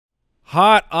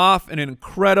Hot off an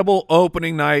incredible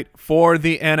opening night for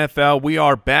the NFL. We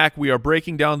are back. We are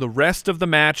breaking down the rest of the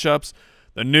matchups,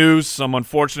 the news, some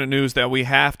unfortunate news that we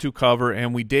have to cover,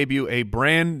 and we debut a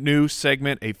brand new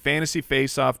segment, a Fantasy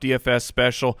Faceoff DFS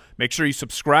special. Make sure you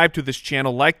subscribe to this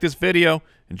channel, like this video,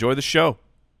 enjoy the show.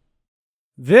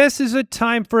 This is a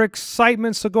time for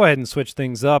excitement, so go ahead and switch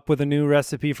things up with a new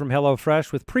recipe from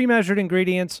HelloFresh with pre-measured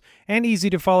ingredients and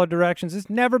easy-to-follow directions. It's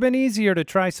never been easier to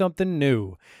try something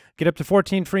new. Get up to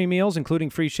 14 free meals,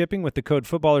 including free shipping, with the code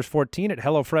FootBallers14 at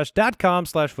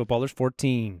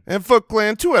HelloFresh.com/FootBallers14. And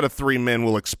FootClan, 2 out of 3 men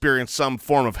will experience some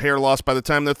form of hair loss by the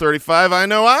time they're 35. I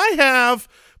know I have.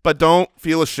 But don't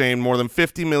feel ashamed. More than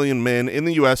 50 million men in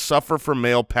the U.S. suffer from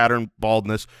male pattern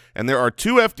baldness, and there are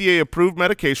 2 FDA-approved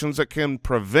medications that can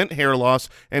prevent hair loss,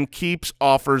 and Keeps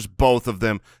offers both of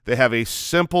them. They have a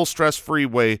simple, stress-free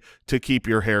way to keep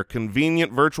your hair.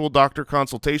 Convenient virtual doctor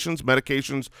consultations,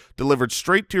 medications delivered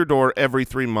straight to your door every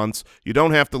 3 months. You don't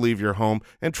have to leave your home,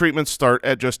 and treatments start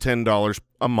at just $10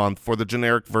 a month for the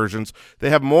generic versions.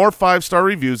 They have more 5-star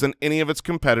reviews than any of its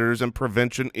competitors, and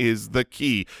prevention is the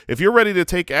key. If you're ready to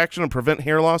take action and prevent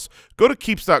hair loss, go to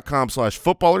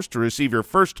keeps.com/footballers to receive your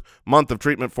first month of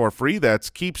treatment for free. That's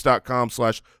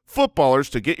keeps.com/footballers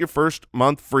to get your first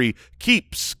month free.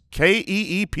 Keeps,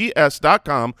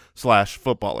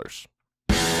 KEEPS.com/footballers.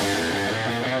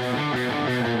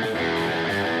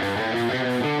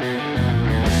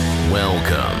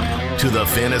 Welcome to the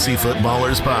Fantasy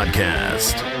Footballers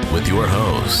Podcast with your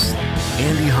hosts,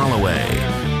 Andy Holloway,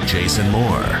 Jason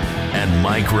Moore, and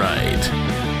Mike Wright.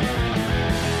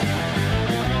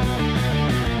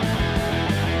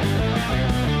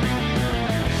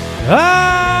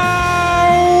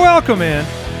 Welcome in.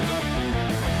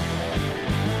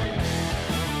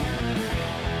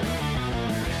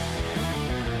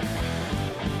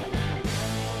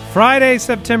 Friday,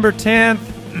 September 10th.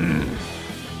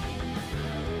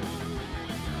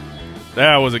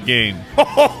 That was a game.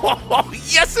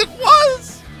 Yes, it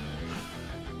was.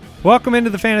 Welcome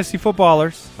into the Fantasy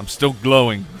Footballers. I'm still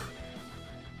glowing.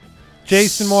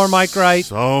 Jason Moore, Mike Wright,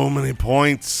 So many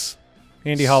points.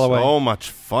 Andy Holloway. So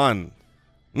much fun.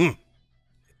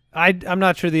 I'm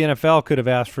not sure the NFL could have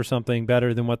asked for something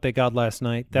better than what they got last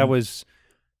night. That was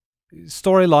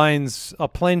storylines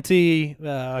aplenty,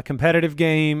 a competitive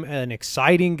game, an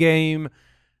exciting game.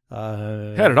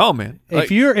 Had it all, man. If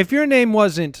your name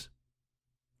wasn't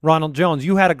Ronald Jones,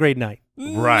 you had a great night.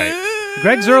 Right.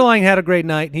 Greg Zuerlein had a great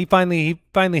night. He finally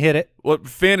hit it. Well,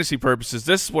 fantasy purposes,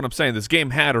 this is what I'm saying. This game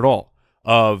had it all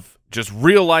of just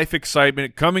real-life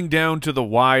excitement coming down to the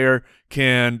wire.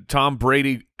 Can Tom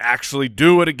Brady actually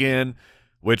do it again?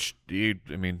 Which, he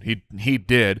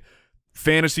did.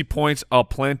 Fantasy points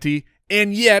aplenty,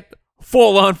 and yet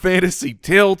full-on fantasy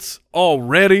tilts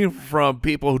already from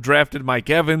people who drafted Mike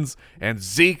Evans and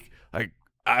Zeke. Like,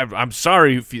 I'm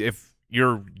sorry if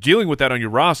you're dealing with that on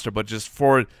your roster, but just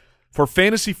for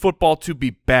fantasy football to be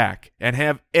back and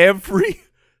have every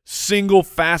single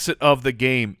facet of the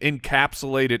game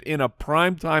encapsulated in a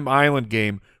primetime island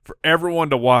game for everyone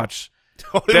to watch.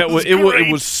 It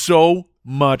was so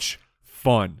much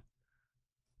fun.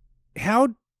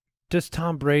 How does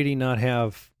Tom Brady not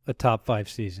have a top 5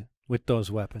 season with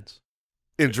those weapons?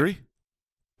 Injury,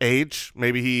 age,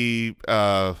 maybe he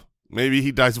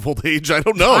dies of old age. I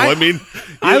don't know.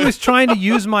 I was trying to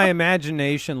use my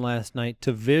imagination last night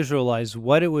to visualize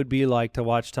what it would be like to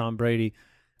watch Tom Brady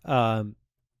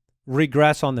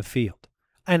regress on the field,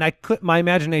 and my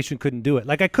imagination couldn't do it.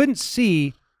 Like, I couldn't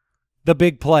see the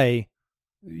big play,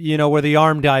 where the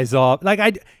arm dies off.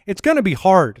 Like, it's going to be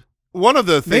hard. One of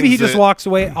the things, maybe he just walks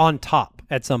away on top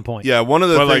at some point. Yeah, one of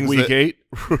the things, like week 8,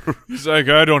 he's like,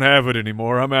 I don't have it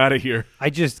anymore. I'm out of here.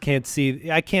 I just can't see.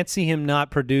 I can't see him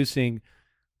not producing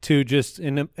to just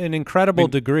an incredible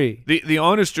degree. The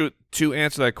honest truth to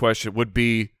answer that question would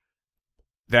be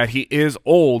that he is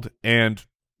old, and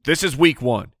this is week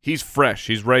 1. He's fresh.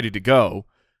 He's ready to go.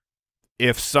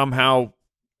 If somehow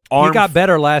he got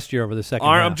better last year over the second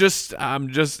half.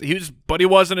 But he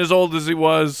wasn't as old as he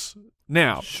was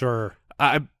now. Sure.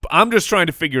 I'm just trying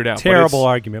to figure it out. Terrible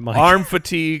argument, Mike. Arm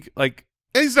fatigue, like,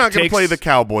 he's not going to play the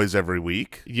Cowboys every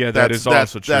week. Yeah, that's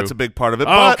also true. That's a big part of it.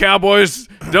 Oh, Cowboys,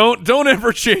 don't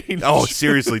ever change. Oh,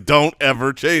 seriously, don't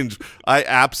ever change. I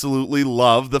absolutely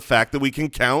love the fact that we can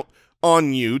count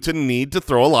on you to need to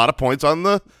throw a lot of points on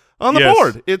the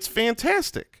board. It's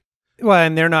fantastic. Well,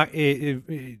 and they're not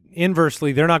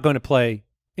inversely, they're not going to play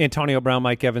Antonio Brown,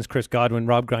 Mike Evans, Chris Godwin,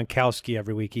 Rob Gronkowski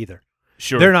every week either.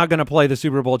 Sure. They're not going to play the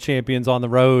Super Bowl champions on the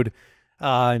road.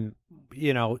 So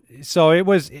it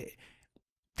was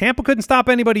Tampa couldn't stop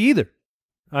anybody either.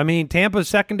 I mean, Tampa's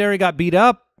secondary got beat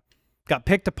up, got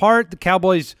picked apart. The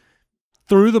Cowboys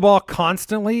threw the ball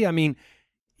constantly. I mean,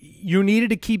 you needed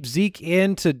to keep Zeke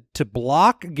in to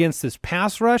block against this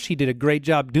pass rush. He did a great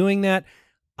job doing that.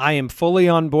 I am fully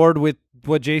on board with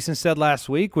what Jason said last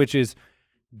week, which is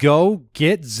go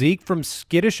get Zeke from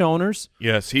skittish owners.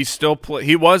 Yes, he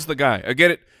was the guy. I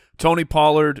get it. Tony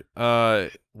Pollard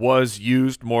was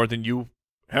used more than you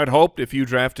had hoped if you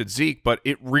drafted Zeke, but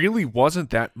it really wasn't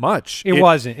that much. It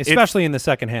wasn't, especially in the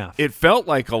second half. It felt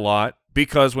like a lot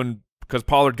because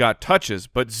Pollard got touches,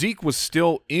 but Zeke was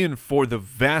still in for the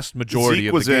vast majority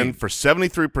of the game. Zeke was in for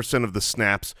 73% of the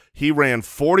snaps. He ran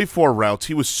 44 routes.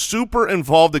 He was super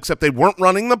involved, except they weren't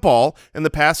running the ball, and the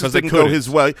passes didn't go his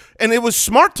way. And it was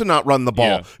smart to not run the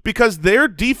ball because their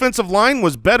defensive line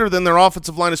was better than their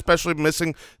offensive line, especially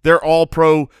missing their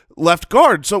all-pro left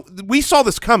guard. So we saw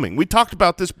this coming. We talked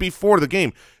about this before the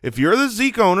game. If you're the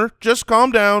Zeke owner, just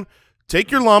calm down,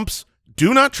 take your lumps,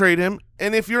 do not trade him,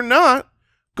 and if you're not,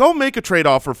 go make a trade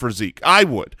offer for Zeke. I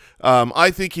would.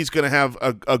 I think he's going to have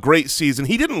a great season.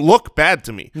 He didn't look bad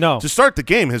to me. No. To start the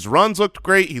game, his runs looked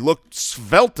great. He looked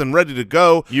svelte and ready to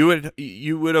go.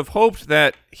 You would have hoped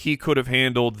that he could have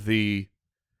handled the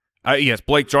yes,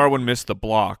 Blake Jarwin missed the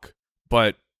block,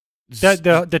 but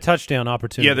the touchdown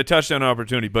opportunity. Yeah, the touchdown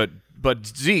opportunity, but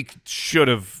Zeke should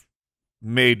have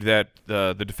made that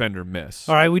the defender miss.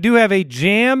 All right, we do have a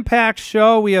jam-packed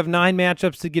show. We have 9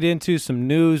 matchups to get into, some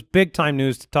news, big-time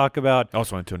news to talk about.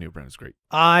 Also, Antonio Brown is great.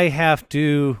 I have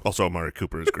to also Amari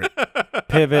Cooper is great.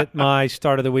 pivot my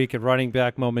start of the week at running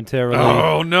back momentarily.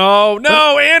 Oh no,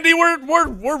 Andy,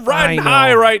 we're riding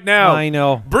high right now. I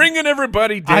know, bringing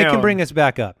everybody down. I can bring us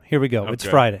back up. Here we go. Okay. It's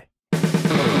Friday.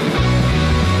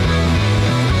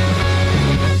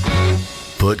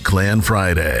 FootClan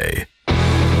Friday.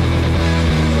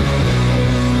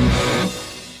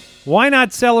 Why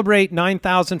not celebrate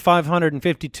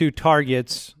 9,552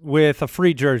 targets with a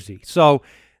free jersey? So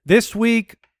this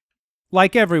week,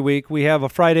 like every week, we have a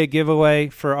Friday giveaway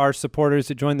for our supporters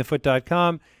at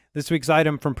jointhefoot.com. This week's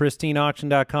item from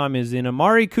pristineauction.com is an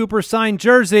Amari Cooper signed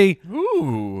jersey.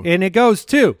 Ooh. And it goes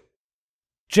to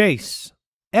Jace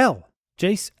L.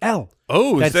 Jace L.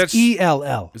 Oh, that's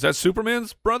E-L-L. Is that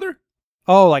Superman's brother?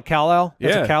 Oh, like Kal-El?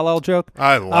 That's a Kal-El joke?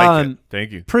 I like it.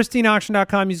 Thank you.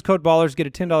 PristineAuction.com. Use code BALLERS. Get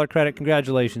a $10 credit.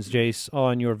 Congratulations, Jace,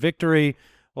 on your victory.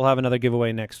 We'll have another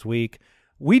giveaway next week.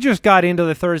 We just got into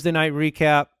the Thursday night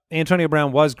recap. Antonio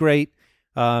Brown was great.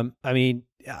 I mean,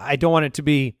 I don't want it to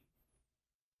be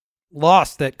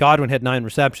lost that Godwin had 9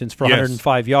 receptions for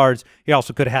 105 yards. He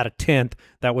also could have had a 10th.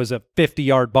 That was a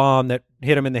 50-yard bomb that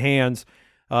hit him in the hands.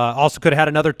 Also could have had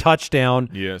another touchdown,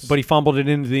 but he fumbled it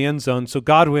into the end zone. So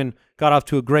Godwin got off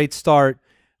to a great start.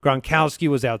 Gronkowski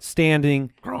was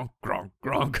outstanding.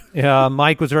 Gronk.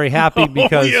 Mike was very happy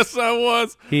because yes, I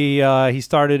was. He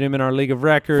started him in our league of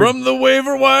record. From the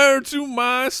waiver wire to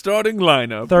my starting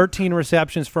lineup. 13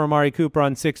 receptions for Amari Cooper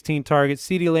on 16 targets.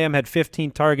 CeeDee Lamb had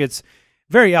 15 targets.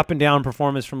 Very up and down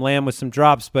performance from Lamb with some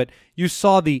drops, but you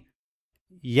saw the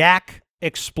yak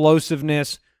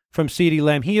explosiveness from CeeDee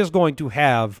Lamb. He is going to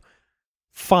have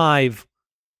 5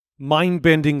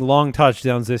 mind-bending long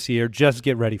touchdowns this year. Just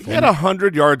get ready for it. He had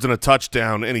 100 yards and a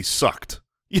touchdown, and he sucked.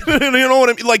 You know what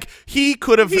I mean? Like, he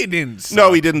could have – He didn't suck.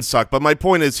 No, he didn't suck. But my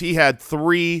point is he had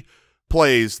 3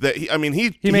 plays that – he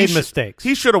made mistakes.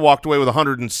 He should have walked away with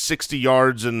 160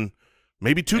 yards and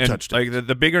maybe 2 touchdowns. Like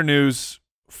the bigger news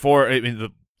for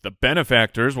the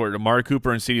benefactors were Amari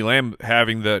Cooper and CeeDee Lamb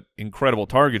having the incredible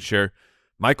target share.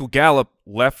 Michael Gallup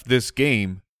left this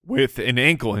game with an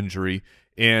ankle injury,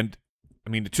 and I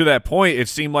mean, to that point, it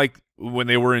seemed like when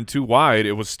they were in 2 wide,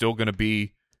 it was still going to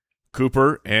be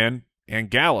Cooper and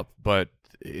Gallup. But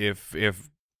if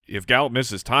Gallup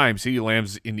misses time, CeeDee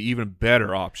Lamb's an even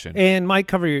better option. And might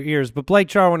cover your ears, but Blake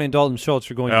Jarwin and Dalton Schultz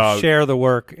are going to share the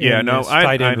work. I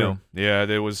know. Yeah,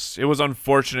 it was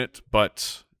unfortunate,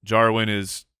 but Jarwin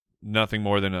is nothing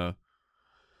more than a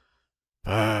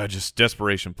just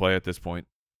desperation play at this point.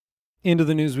 Into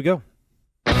the news we go.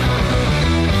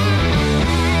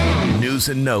 News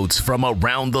and notes from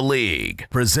around the league,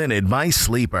 presented by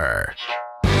Sleeper.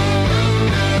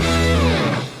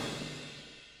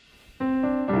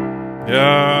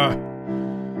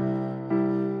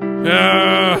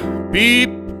 Beep.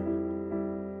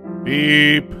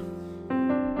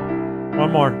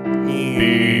 One more.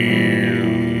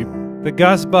 Beep. The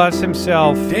Gus Bus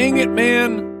himself. Dang it,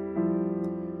 man.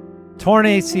 Torn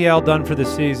ACL, done for the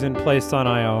season, placed on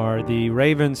IR. The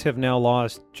Ravens have now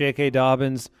lost J.K.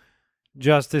 Dobbins,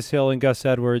 Justice Hill, and Gus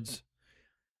Edwards.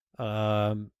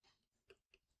 But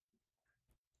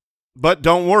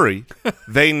don't worry.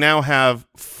 They now have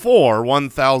 4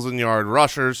 1,000-yard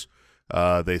rushers.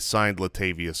 They signed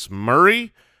Latavius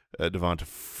Murray, Devonta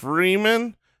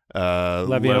Freeman,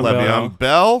 Le'Veon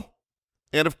Bell,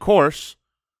 and, of course,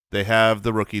 they have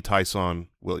the rookie Tyson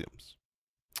Williams.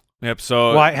 Yep.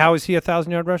 So how is he a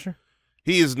 1,000-yard rusher?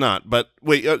 He is not. But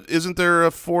wait, isn't there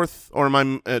a fourth? Or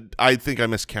am I? I think I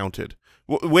miscounted.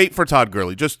 Wait for Todd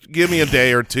Gurley. Just give me a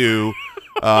day or two,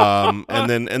 and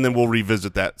then we'll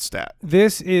revisit that stat.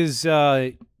 This is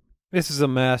a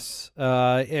mess.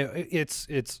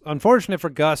 It's unfortunate for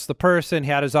Gus. The person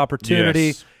had his opportunity,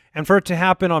 Yes. and for it to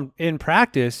happen in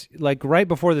practice, like right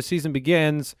before the season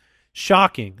begins,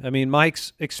 shocking. I mean,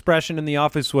 Mike's expression in the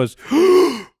office was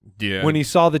yeah. when he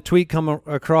saw the tweet come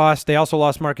across. They also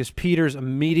lost Marcus Peters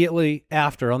immediately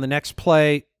after on the next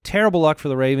play. Terrible luck for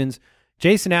the Ravens.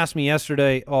 Jason asked me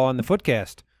yesterday on the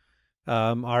Footcast,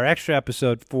 our extra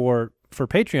episode for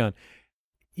Patreon.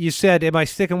 You said, am I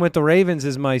sticking with the Ravens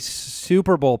as my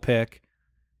Super Bowl pick?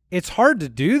 It's hard to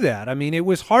do that. I mean, it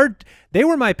was hard. They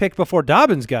were my pick before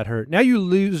Dobbins got hurt. Now you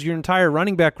lose your entire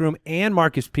running back room and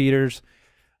Marcus Peters.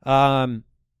 I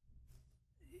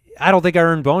don't think I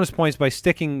earned bonus points by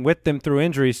sticking with them through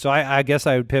injuries, so I guess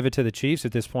I would pivot to the Chiefs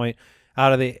at this point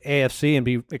out of the AFC and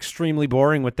be extremely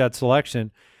boring with that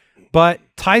selection. But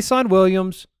Tyson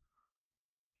Williams,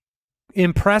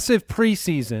 impressive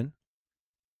preseason,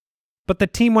 but the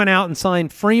team went out and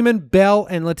signed Freeman, Bell,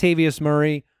 and Latavius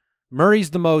Murray. Murray's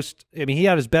the most – I mean, he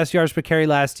had his best yards per carry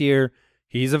last year.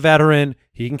 He's a veteran.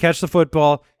 He can catch the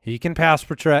football. He can pass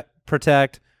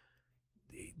protect.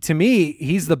 To me,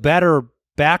 he's the better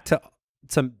back to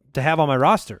have on my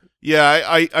roster.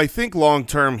 Yeah, I think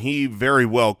long-term he very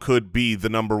well could be the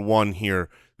number 1 here.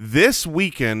 This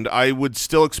weekend, I would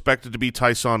still expect it to be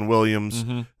Tyson Williams.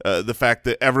 The fact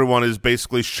that everyone is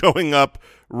basically showing up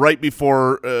right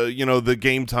before the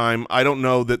game time, I don't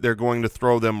know that they're going to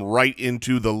throw them right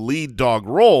into the lead dog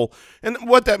role. And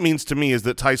what that means to me is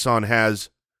that Tyson has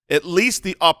at least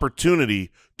the opportunity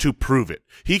to prove it.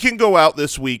 He can go out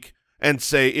this week and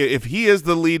say, if he is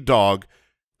the lead dog,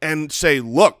 and say,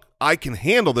 look, I can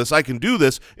handle this, I can do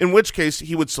this, in which case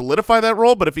he would solidify that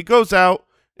role. But if he goes out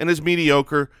and is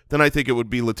mediocre, then I think it would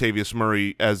be Latavius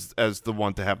Murray as the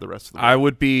one to have the rest of the game. I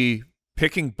would be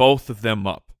picking both of them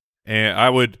up. And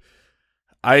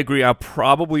I agree, I'll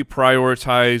probably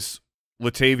prioritize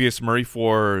Latavius Murray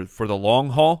for the long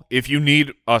haul. If you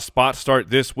need a spot start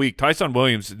this week, Tyson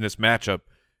Williams in this matchup,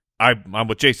 I'm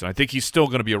with Jason. I think he's still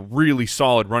going to be a really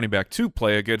solid running back to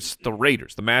play against the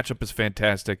Raiders. The matchup is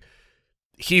fantastic.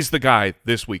 He's the guy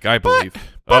this week, I believe.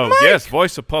 But Mike, yes,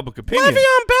 voice of public opinion.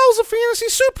 Le'Veon Bell's a fantasy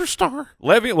superstar.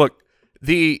 Look,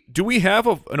 do we have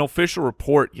an official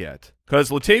report yet? Because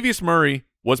Latavius Murray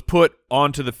was put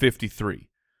onto the 53.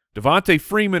 Devonta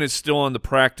Freeman is still on the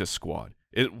practice squad.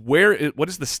 What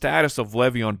is the status of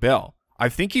Le'Veon Bell? I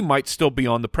think he might still be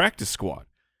on the practice squad.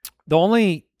 The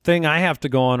only thing I have to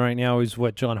go on right now is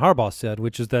what John Harbaugh said,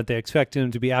 which is that they expect him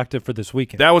to be active for this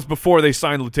weekend. That was before they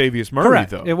signed Latavius Murray,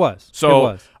 Correct. though. It was. So, it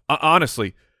was.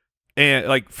 Honestly,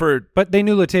 but they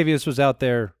knew Latavius was out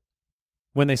there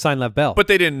when they signed Lev Bell. But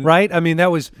they didn't. Right? I mean,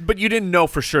 that was. But you didn't know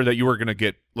for sure that you were going to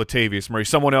get Latavius Murray.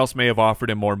 Someone else may have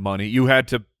offered him more money. You had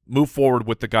to move forward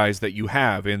with the guys that you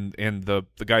have and the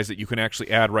guys that you can actually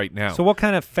add right now. So what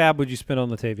kind of fab would you spend on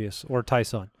Latavius or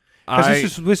Tyson?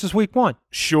 Because this is week 1.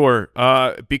 Sure.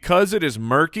 Because it is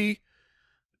murky,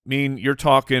 I mean, you're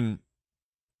talking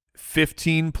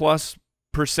 15+%.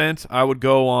 I would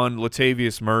go on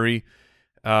Latavius Murray.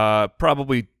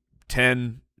 Probably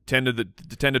 10 to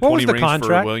 20 range contract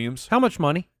for Williams. How much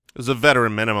money? It was a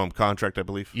veteran minimum contract, I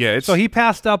believe. Yeah. So he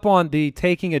passed up on the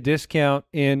taking a discount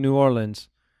in New Orleans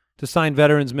to sign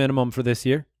veterans minimum for this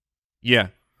year. Yeah.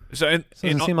 So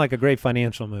Doesn't seem like a great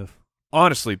financial move.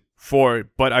 Honestly,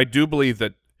 but I do believe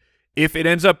that if it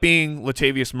ends up being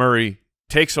Latavius Murray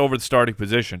takes over the starting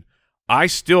position, I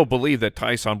still believe that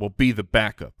Tyson will be the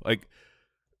backup. Like,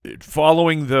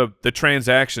 following the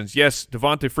transactions, yes,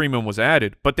 Devonta Freeman was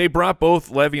added, but they brought both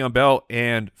Le'Veon Bell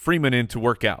and Freeman in to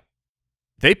work out.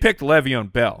 They picked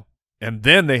Le'Veon Bell, and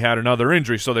then they had another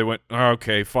injury, so they went,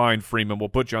 okay, fine, Freeman, we'll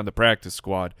put you on the practice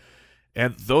squad.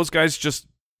 And those guys just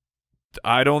 –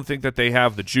 I don't think that they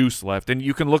have the juice left. And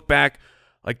you can look back,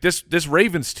 like this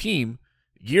Ravens team,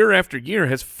 year after year,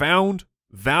 has found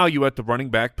value at the running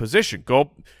back position.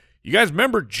 You guys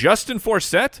remember Justin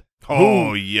Forsett?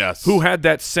 Oh, yes. Who had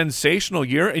that sensational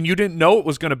year, and you didn't know it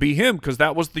was going to be him because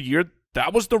that was the year –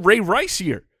 that was the Ray Rice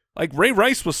year. Like, Ray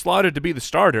Rice was slotted to be the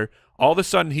starter. All of a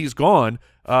sudden, he's gone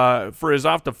for his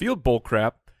off-the-field bull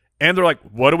crap, and they're like,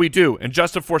 what do we do? And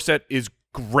Justin Forsett is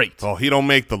great. Oh, he don't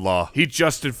make the law. He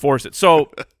just enforced it.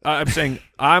 So I'm saying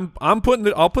I'll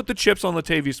put the chips on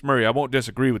Latavius Murray. I won't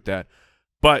disagree with that.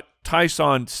 But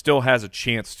Tyson still has a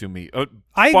chance to me.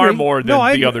 I far agree. more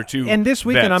than the other two. And this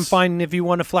weekend, vets. I'm fine if you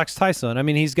want to flex Tyson. I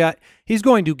mean, he's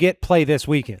going to get play this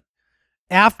weekend.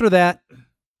 After that,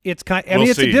 it's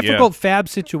it's a difficult fab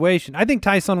situation. I think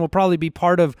Tyson will probably be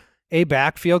part of a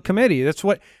backfield committee. That's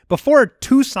what before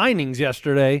 2 signings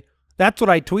yesterday. That's what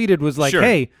I tweeted was like, Sure.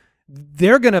 hey,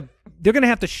 they're gonna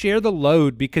have to share the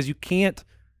load because you can't.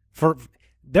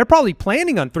 They're probably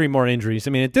planning on 3 more injuries.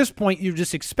 I mean, at this point, you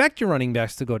just expect your running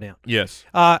backs to go down. Yes.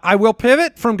 I will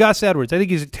pivot from Gus Edwards. I think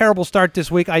he's a terrible start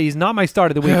this week. He's not my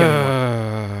start of the week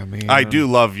anymore. Man. I do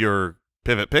love your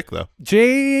pivot pick, though.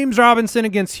 James Robinson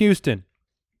against Houston.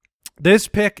 This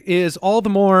pick is all the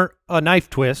more a knife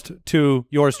twist to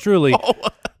yours truly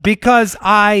because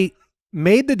I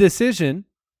made the decision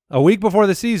a week before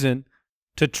the season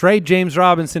to trade James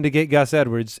Robinson to get Gus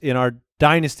Edwards in our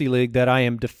dynasty league that I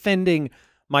am defending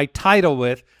my title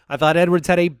with. I thought Edwards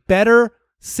had a better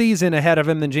season ahead of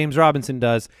him than James Robinson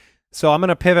does. So I'm going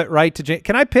to pivot right to James.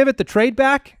 Can I pivot the trade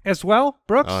back as well,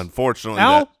 Brooks? Unfortunately,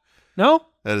 Al? No?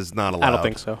 that is not allowed. I don't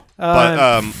think so.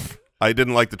 But I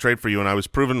didn't like the trade for you, and I was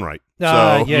proven right.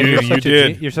 Yeah, So you're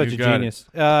did. You're such You a got genius.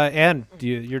 And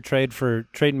your trade for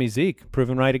trading me Zeke,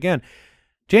 proven right again.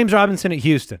 James Robinson at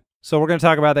Houston. So we're going to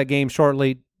talk about that game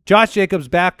shortly. Josh Jacobs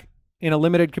back in a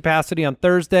limited capacity on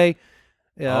Thursday.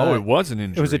 It was an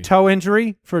injury. It was a toe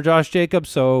injury for Josh Jacobs,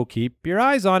 so keep your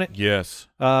eyes on it. Yes.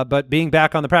 But being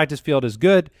back on the practice field is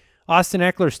good. Austin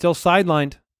Eckler still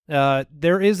sidelined.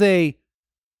 There's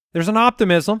an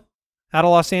optimism out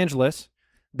of Los Angeles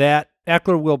that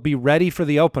Eckler will be ready for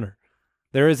the opener.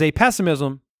 There is a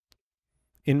pessimism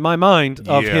in my mind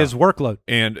of his workload.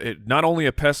 And not only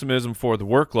a pessimism for the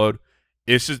workload,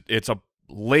 it's a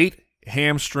late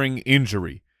hamstring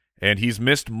injury. And he's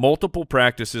missed multiple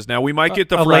practices. Now, we might get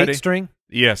the Friday. A late string?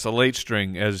 Yes, a late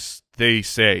string, as they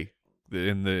say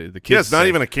in the kids. Yeah, it's not say.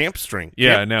 even a camp string.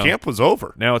 Yeah, no. Camp was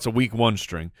over. Now it's a week 1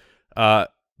 string.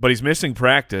 But he's missing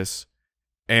practice.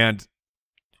 And,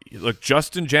 look,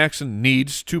 Justin Jackson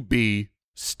needs to be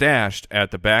stashed at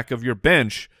the back of your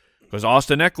bench because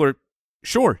Austin Eckler,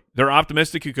 sure, they're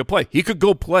optimistic he could play. He could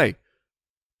go play.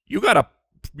 You got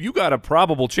a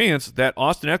probable chance that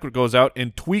Austin Eckler goes out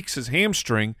and tweaks his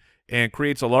hamstring and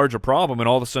creates a larger problem, and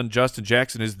all of a sudden Justin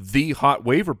Jackson is the hot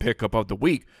waiver pickup of the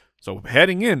week. So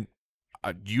heading in,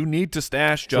 you need to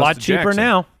stash Justin Jackson. A lot cheaper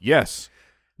now. Yes.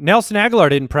 Nelson Aguilar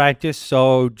didn't practice,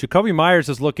 so Jacoby Myers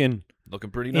is looking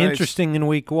pretty nice. interesting in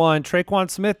week 1. Traquan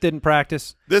Smith didn't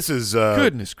practice. This is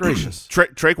goodness gracious.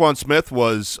 Traquan Smith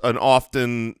was an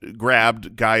often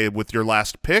grabbed guy with your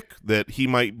last pick that he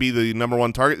might be the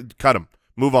 #1 target. Cut him.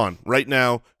 Move on right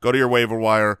now. Go to your waiver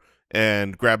wire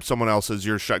and grab someone else as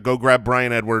your shot. Go grab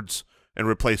Brian Edwards and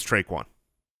replace Traquan.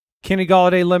 Kenny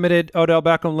Golladay limited, Odell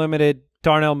Beckham limited,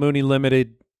 Darnell Mooney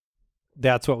limited.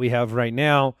 That's what we have right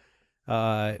now.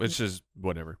 Which is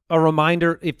whatever. A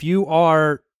reminder, if you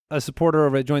are a supporter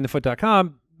over at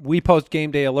jointhefoot.com, we post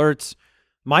game day alerts.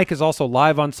 Mike is also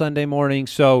live on Sunday morning.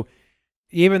 So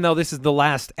even though this is the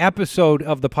last episode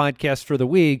of the podcast for the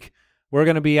week, we're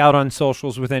going to be out on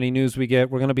socials with any news we get.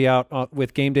 We're going to be out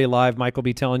with Game Day Live. Mike will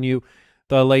be telling you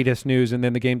the latest news, and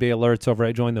then the Game Day alerts over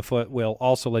at Join the Foot will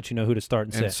also let you know who to start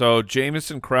and sit. And so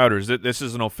Jamison Crowder, this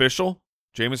is an official?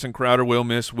 Jamison Crowder will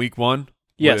miss week 1?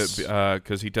 Yes.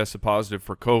 Because he tested positive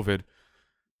for COVID.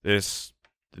 This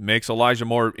makes Elijah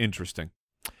Moore interesting.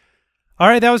 All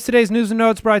right, that was today's news and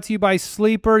notes brought to you by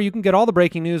Sleeper. You can get all the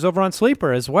breaking news over on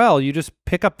Sleeper as well. You just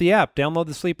pick up the app, download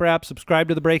the Sleeper app, subscribe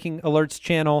to the Breaking Alerts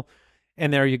channel,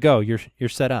 and there you go. You're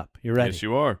set up. You're ready. Yes,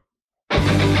 you are.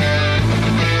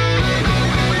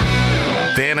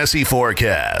 Fantasy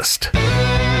Forecast.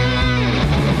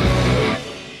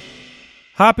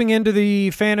 Hopping into the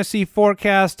fantasy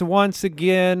forecast once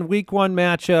again, week 1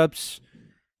 matchups.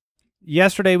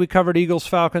 Yesterday we covered Eagles,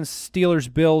 Falcons,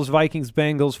 Steelers, Bills, Vikings,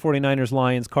 Bengals, 49ers,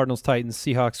 Lions, Cardinals, Titans,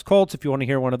 Seahawks, Colts. If you want to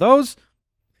hear one of those,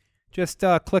 just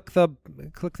click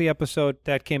the episode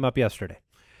that came up yesterday.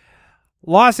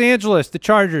 Los Angeles, the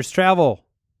Chargers travel.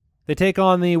 They take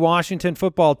on the Washington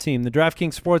football team. The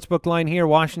DraftKings Sportsbook line here,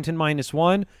 Washington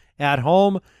 -1 at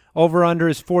home. Over-under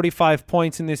is 45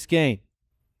 points in this game.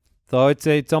 So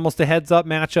it's almost a heads-up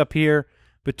matchup here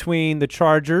between the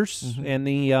Chargers and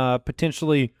the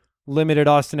potentially limited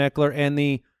Austin Eckler and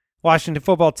the Washington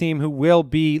football team, who will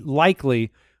be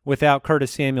likely without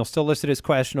Curtis Samuel, still listed as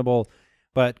questionable,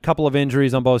 but a couple of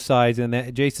injuries on both sides,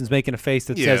 and Jason's making a face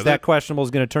that says that questionable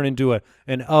is going to turn into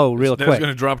an O real quick. It's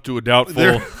going to drop to a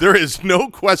doubtful. There is no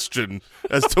question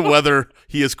as to whether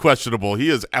he is questionable. He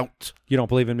is out. You don't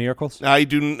believe in miracles? I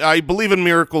do. I believe in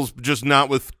miracles, just not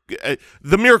with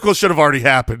the miracles should have already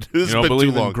happened. This You has don't been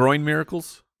believe too long. in groin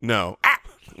miracles? No.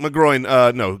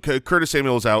 McGroin, no. Curtis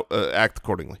Samuel is out. Act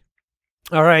accordingly.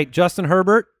 All right, Justin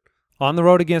Herbert on the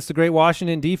road against the great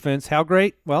Washington defense. How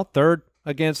great? Well, third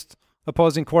against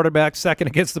opposing quarterbacks, second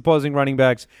against opposing running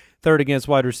backs, third against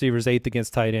wide receivers, eighth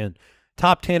against tight end.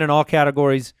 Top 10 in all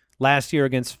categories last year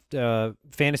against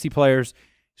fantasy players.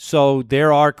 So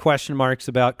there are question marks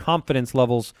about confidence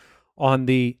levels on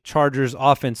the Chargers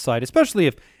offense side, especially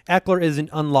if Eckler isn't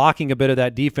unlocking a bit of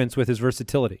that defense with his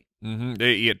versatility.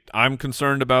 I'm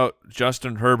concerned about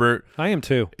Justin Herbert. I am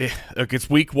too. Look, it's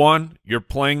week 1. You're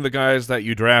playing the guys that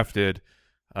you drafted.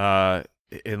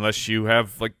 Unless you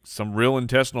have like some real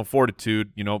intestinal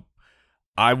fortitude,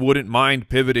 I wouldn't mind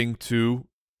pivoting to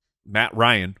Matt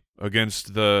Ryan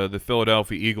against the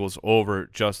Philadelphia Eagles over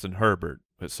Justin Herbert.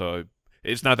 So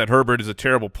it's not that Herbert is a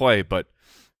terrible play, but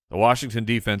the Washington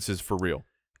defense is for real.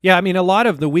 Yeah, I mean, a lot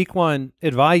of the week 1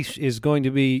 advice is going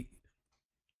to be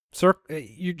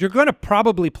you're going to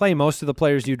probably play most of the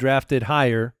players you drafted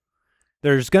higher.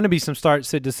 There's going to be some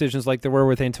start-sit decisions like there were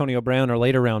with Antonio Brown or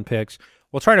later round picks.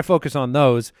 We'll try to focus on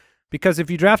those because if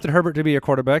you drafted Herbert to be your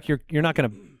quarterback, you're not going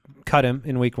to cut him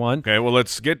in week 1. Okay, well,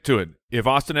 let's get to it. If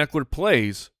Austin Eckler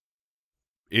plays,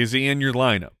 is he in your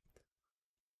lineup?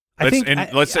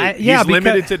 Let's say he's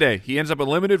limited today. He ends up a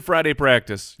limited Friday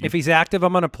practice. If he's active,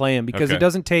 I'm going to play him because it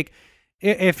doesn't take –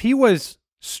 if he was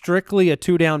strictly a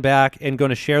 2-down back and going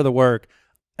to share the work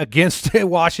against a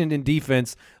Washington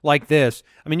defense like this,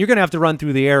 I mean, you're going to have to run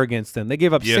through the air against them. They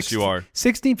gave up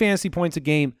 16 fantasy points a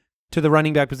game to the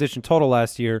running back position total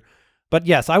last year. But,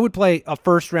 yes, I would play a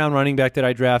first-round running back that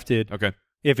I drafted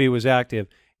if he was active.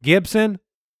 Gibson,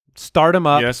 start him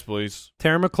up. Yes, please.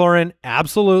 Terry McLaurin,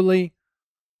 absolutely.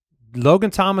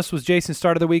 Logan Thomas was Jason's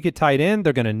start of the week at tight end.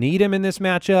 They're going to need him in this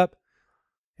matchup.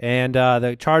 And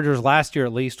the Chargers last year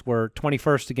at least were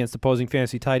 21st against opposing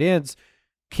fantasy tight ends.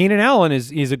 Keenan Allen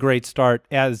is a great start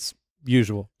as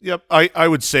usual. Yep. I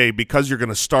would say because you're going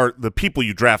to start the people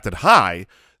you drafted high,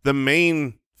 the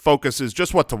main focus is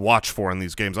just what to watch for in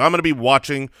these games. I'm going to be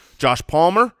watching Josh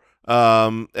Palmer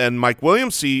and Mike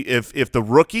Williams, see if the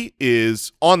rookie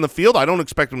is on the field. I don't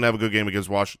expect him to have a good game against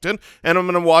Washington. And I'm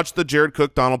going to watch the Jared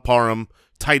Cook, Donald Parham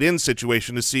tight end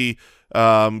situation to see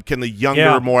can the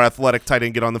younger, more athletic tight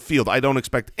end get on the field. I don't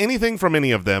expect anything from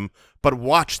any of them, but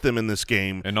watch them in this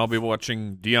game. And I'll be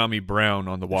watching De'Ami Brown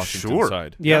on the Washington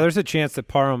side. Yeah, there's a chance that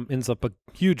Parham ends up a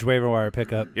huge waiver wire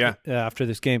pickup after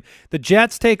this game. The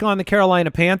Jets take on the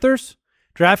Carolina Panthers.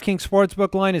 DraftKings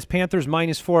Sportsbook line is Panthers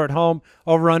 -4 at home.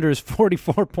 Over-under is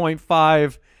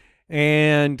 44.5,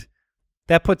 and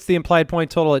that puts the implied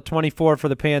point total at 24 for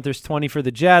the Panthers, 20 for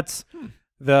the Jets.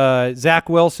 The Zach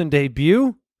Wilson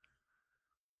debut,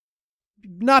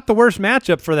 not the worst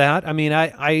matchup for that. I mean,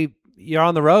 you're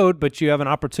on the road, but you have an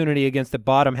opportunity against the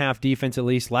bottom half defense at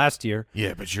least last year.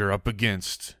 Yeah, but you're up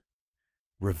against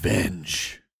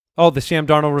revenge. Oh, the Sam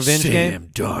Darnold revenge game? Sam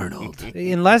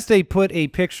Darnold. Unless they put a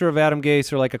picture of Adam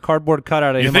Gase or like a cardboard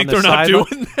cutout of him on the You side. think they're not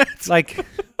doing that? Like,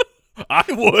 I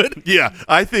would. Yeah,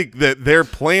 I think that they're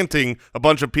planting a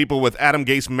bunch of people with Adam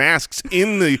Gase masks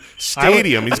in the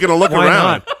stadium. He's going to look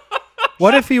around. Not?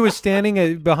 What if he was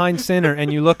standing behind center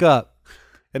and you look up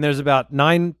and there's about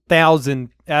 9,000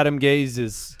 Adam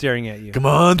Gases staring at you? Come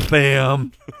on,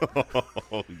 Sam.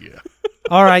 Oh, yeah.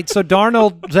 All right, so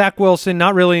Darnold, Zach Wilson,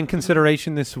 not really in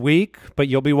consideration this week, but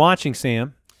you'll be watching,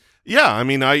 Sam. Yeah, I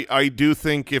mean, I do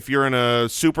think if you're in a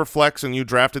super flex and you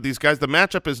drafted these guys, the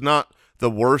matchup is not the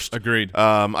worst. Agreed.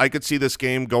 I could see this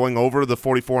game going over the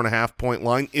 44.5 point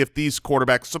line if these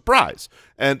quarterbacks surprise.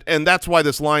 And that's why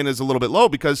this line is a little bit low,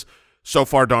 because so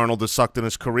far Darnold has sucked in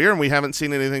his career and we haven't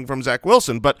seen anything from Zach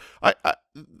Wilson. But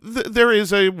there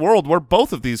is a world where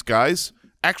both of these guys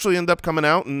actually end up coming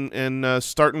out and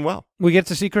starting well. We get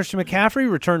to see Christian McCaffrey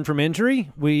return from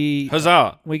injury.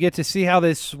 Huzzah. We get to see how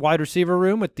this wide receiver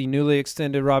room with the newly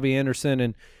extended Robbie Anderson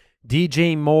and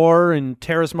DJ Moore and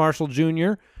Terrace Marshall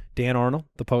Jr., Dan Arnold,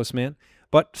 the postman.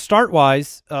 But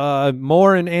start-wise,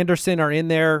 Moore and Anderson are in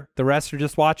there. The rest are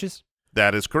just watches?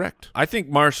 That is correct. I think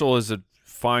Marshall is a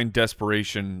fine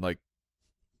desperation, like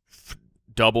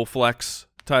double flex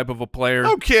type of a player.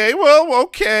 Okay, well,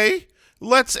 okay.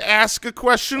 Let's ask a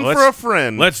question for a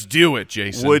friend. Let's do it,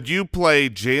 Jason. Would you play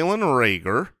Jalen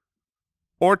Reagor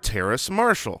or Terrace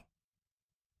Marshall?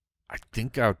 I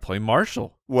think I would play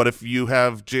Marshall. What if you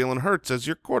have Jalen Hurts as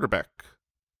your quarterback?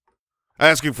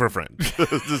 Asking for a friend.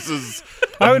 This is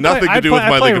nothing to do with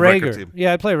my League of Record team.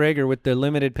 Yeah, I'd play Reagor with the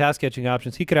limited pass-catching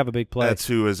options. He could have a big play. That's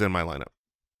who is in my lineup.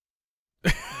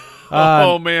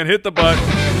 Oh, man, hit the button.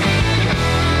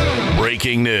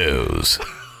 Breaking news.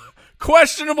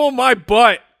 Questionable my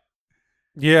butt.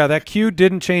 Yeah, that Q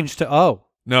didn't change to O.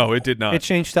 No, it did not. It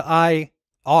changed to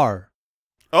IR.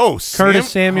 Oh, Curtis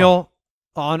Samuel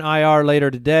on IR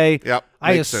later today. Yep,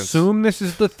 I makes sense. assume this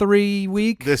is the 3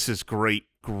 week. This is great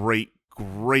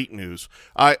news.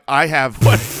 I have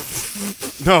what?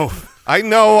 No, I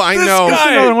know. This is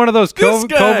another one of those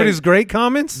COVID is great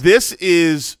comments. This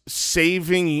is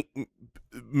saving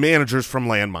managers from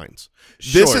landmines.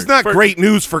 This is not great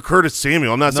news for Curtis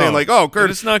Samuel. I'm not saying like, oh,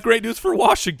 Curtis. It's not great news for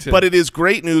Washington. But it is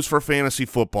great news for fantasy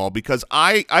football because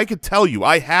I could tell you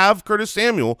I have Curtis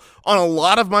Samuel on a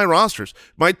lot of my rosters.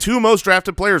 My 2 most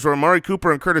drafted players were Amari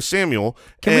Cooper and Curtis Samuel.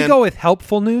 Can we go with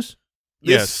helpful news?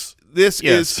 This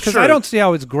is because I don't see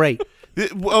how it's great.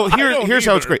 Well, here's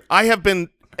how it's great. I have been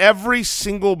every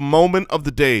single moment of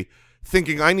the day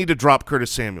thinking I need to drop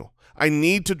Curtis Samuel. I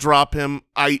need to drop him.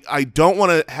 I don't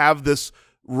want to have this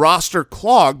roster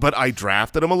clog, but I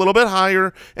drafted him a little bit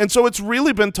higher, and so it's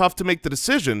really been tough to make the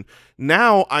decision.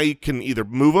 Now I can either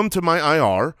move him to my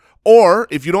IR, or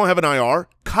if you don't have an IR,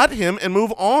 cut him and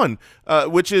move on,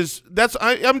 I'm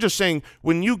just saying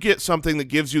when you get something that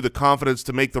gives you the confidence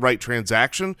to make the right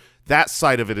transaction, that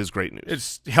side of it is great news.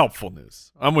 It's helpful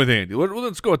news. I'm with Andy.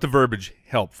 Let's go with the verbiage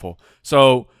helpful.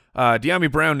 So De'Ami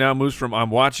Brown now moves from I'm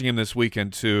watching him this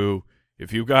weekend to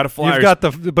if you've got a flyer. You've got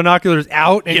the binoculars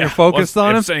out and you're focused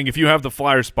on him. I'm saying if you have the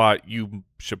flyer spot, you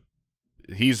should.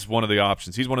 He's one of the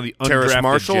options. He's one of the undrafted Terrace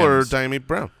Marshall gems. or De'Ami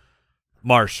Brown?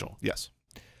 Marshall. Yes.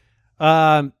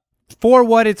 For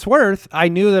what it's worth, I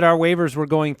knew that our waivers were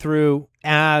going through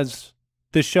as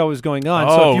the show is going on.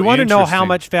 So if you want to know how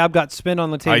much fab got spent on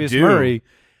Latavius Murray,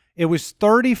 it was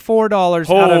 $34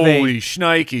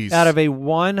 out of a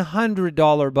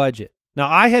 $100 budget. Now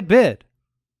I had bid.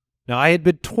 I had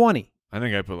bid 20. I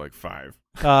think I put like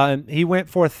 5. He went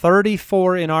for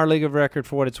 34 in our league of record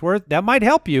for what it's worth. That might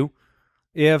help you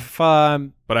if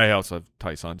but I also have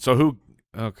Tyson. So who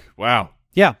okay, wow.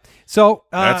 Yeah. So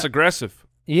that's aggressive.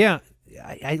 Yeah.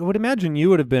 I would imagine you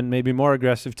would have been maybe more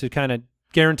aggressive to kind of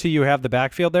guarantee you have the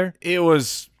backfield there. It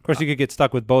was of course you could get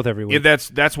stuck with both every week. Yeah,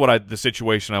 that's what the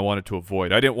situation I wanted to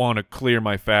avoid. I didn't want to clear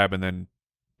my fab and then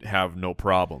have no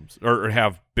problems or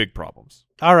have big problems.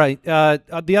 All right.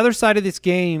 The other side of this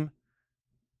game,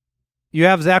 you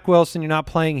have Zach Wilson. You're not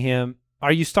playing him.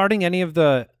 Are you starting any of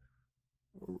the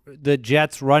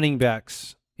Jets running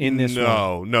backs in this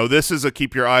one? No. This is a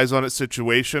keep your eyes on it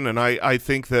situation, and I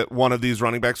think that one of these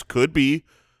running backs could be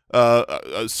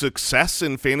a success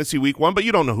in fantasy week 1, but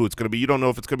you don't know who it's going to be. You don't know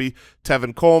if it's going to be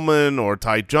Tevin Coleman or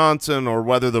Ty Johnson or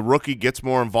whether the rookie gets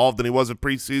more involved than he was in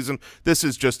preseason. This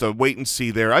is just a wait and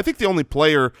see there. I think the only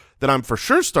player that I'm for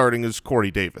sure starting is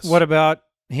Corey Davis. What about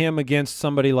him against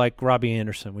somebody like Robbie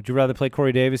Anderson? Would you rather play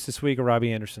Corey Davis this week or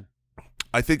Robbie Anderson?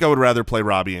 I think I would rather play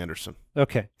Robbie Anderson.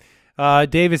 Okay.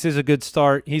 Davis is a good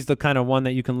start. He's the kind of one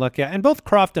that you can look at. And both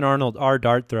Kroft and Arnold are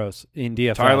dart throws in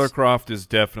DFS. Tyler Kroft is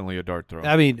definitely a dart throw.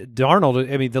 I mean,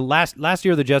 the last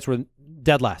year the Jets were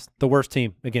dead last, the worst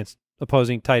team against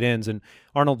opposing tight ends, and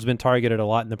Arnold's been targeted a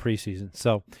lot in the preseason.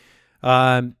 So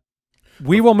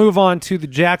we will move on to the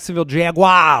Jacksonville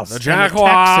Jaguars. The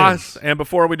Jaguars. And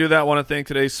before we do that, I want to thank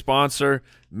today's sponsor,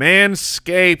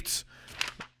 Manscaped.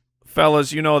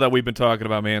 Fellas, you know that we've been talking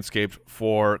about Manscaped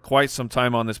for quite some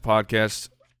time on this podcast.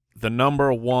 The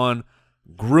 #1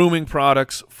 grooming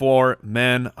products for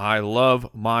men. I love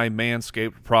my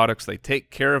Manscaped products. They take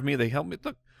care of me. They help me.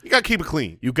 Look, you got to keep it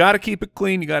clean. You got to keep it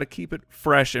clean. You got to keep it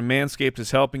fresh, and Manscaped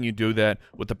is helping you do that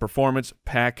with the Performance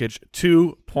Package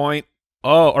 2.0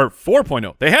 or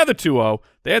 4.0. They had the 2.0.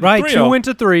 They had the 3.0. 2 went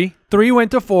to 3. 3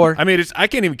 went to 4. I mean, I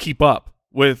can't even keep up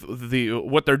with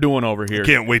what they're doing over here.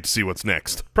 Can't wait to see what's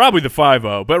next. Probably the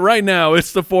 5.0, but right now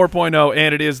it's the 4.0,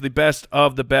 and it is the best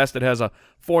of the best. It has a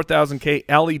 4000K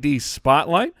LED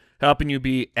spotlight, helping you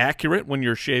be accurate when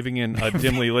you're shaving in a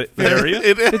dimly lit area.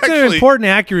 It's an important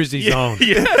accuracy zone.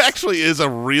 It actually is a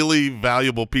really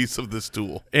valuable piece of this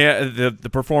tool. And the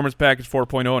Performance Package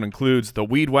 4.0 it includes the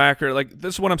Weed Whacker. Like,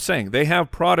 this is what I'm saying. They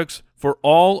have products for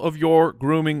all of your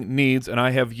grooming needs, and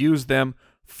I have used them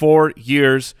for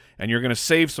years, and you're going to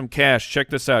save some cash. Check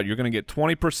this out. You're going to get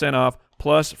 20% off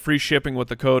plus free shipping with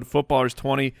the code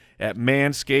Footballers20 at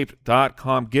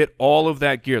manscaped.com. Get all of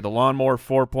that gear, the Lawnmower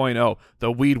 4.0,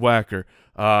 the Weed Whacker.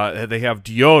 They have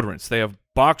deodorants. They have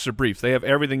boxer briefs. They have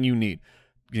everything you need.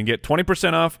 You can get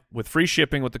 20% off with free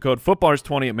shipping with the code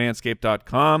Footballers20 at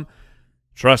manscaped.com.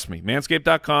 Trust me,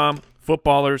 manscaped.com,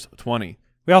 Footballers20.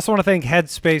 We also want to thank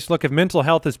Headspace. Look, if mental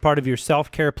health is part of your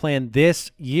self-care plan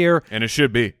this year, and it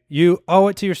should be, you owe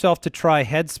it to yourself to try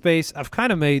Headspace. I've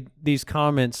kind of made these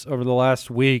comments over the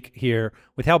last week here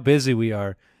with how busy we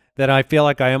are that I feel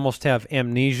like I almost have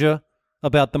amnesia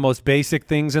about the most basic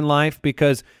things in life,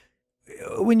 because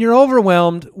when you're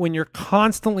overwhelmed, when you're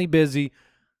constantly busy,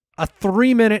 A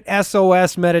 3-minute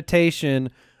SOS meditation,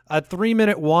 a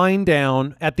 3-minute wind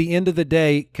down at the end of the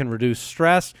day can reduce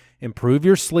stress, improve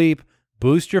your sleep,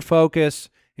 boost your focus,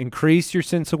 increase your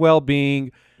sense of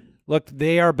well-being. Look,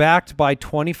 they are backed by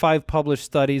 25 published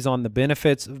studies on the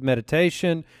benefits of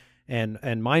meditation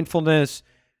and mindfulness,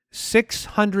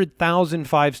 600,000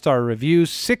 5-star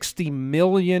reviews, 60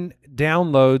 million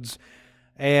downloads,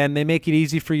 and they make it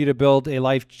easy for you to build a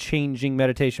life-changing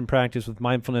meditation practice with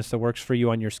mindfulness that works for you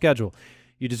on your schedule.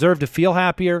 You deserve to feel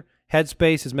happier.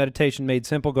 Headspace is meditation made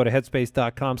simple. Go to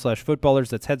headspace.com/footballers.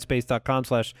 That's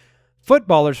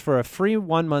headspace.com/footballers for a free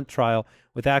 1-month trial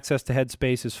with access to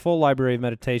Headspace's full library of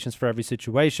meditations for every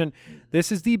situation.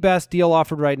 This is the best deal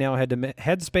offered right now. Head to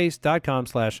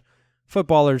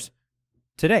headspace.com/footballers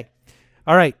today.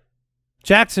 All right,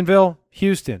 Jacksonville,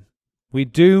 Houston.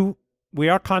 We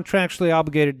are contractually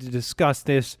obligated to discuss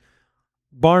this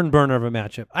barn burner of a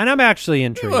matchup, and I'm actually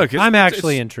intrigued. Look, I'm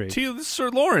actually intrigued. This is Sir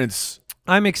Lawrence.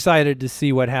 I'm excited to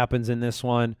see what happens in this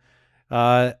one.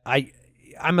 I'm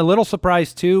a little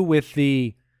surprised too with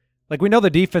the, like, we know the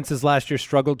defenses last year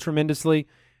struggled tremendously.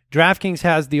 DraftKings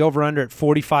has the over/under at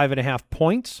 45.5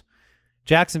 points.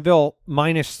 Jacksonville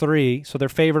 -3, so they're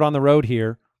favored on the road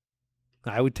here.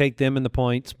 I would take them in the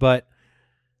points, but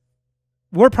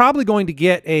we're probably going to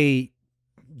get a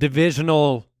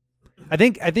divisional. I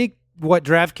think what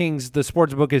DraftKings, the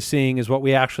sportsbook, is seeing is what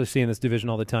we actually see in this division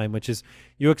all the time, which is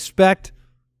you expect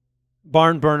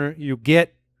barn burner, you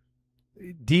get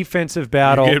defensive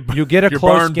battle, you get a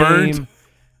close game,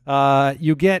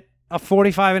 you get a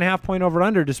 45.5 point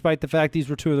over/under, despite the fact these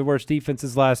were two of the worst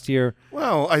defenses last year.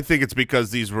 Well, I think it's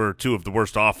because these were two of the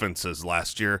worst offenses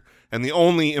last year, and the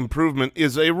only improvement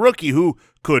is a rookie who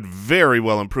could very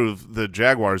well improve the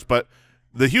Jaguars. But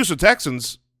the Houston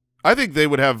Texans, I think they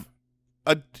would have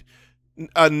a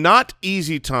not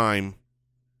easy time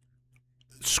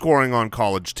scoring on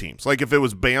college teams. Like if it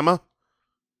was Bama,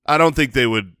 I don't think they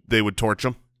would torch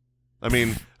them. I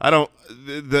mean,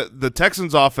 the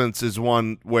Texans offense is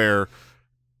one where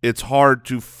it's hard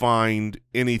to find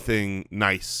anything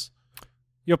nice.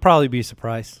 You'll probably be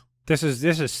surprised. This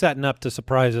is setting up to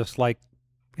surprise us like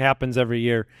happens every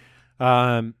year.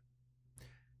 Tyrod,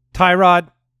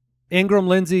 Ingram,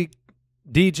 Lindsey,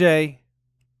 DJ.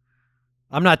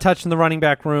 I'm not touching the running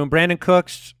back room. Brandon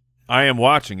Cooks. I am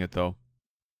watching it, though.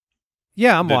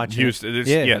 Yeah, I'm watching Houston,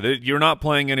 you're not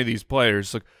playing any of these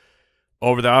players. Look,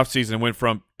 over the offseason, it went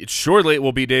from surely it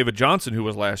will be David Johnson, who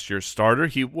was last year's starter.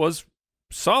 He was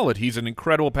solid. He's an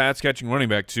incredible pass-catching running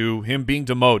back, to him being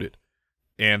demoted.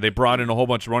 And they brought in a whole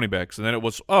bunch of running backs. And then it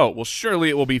was, oh, well, surely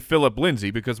it will be Phillip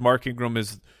Lindsay because Mark Ingram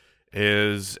is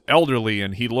elderly,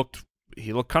 and he looked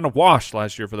kind of washed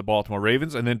last year for the Baltimore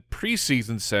Ravens. And then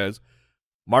preseason says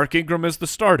Mark Ingram is the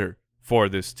starter for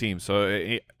this team.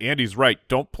 So Andy's right.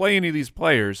 Don't play any of these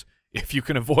players if you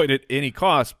can avoid it at any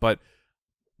cost. But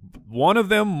one of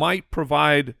them might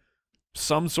provide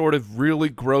some sort of really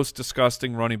gross,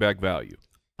 disgusting running back value.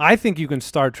 I think you can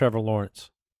start Trevor Lawrence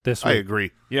this week. I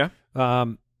agree. Yeah.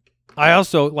 I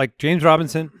also like James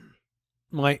Robinson.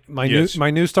 My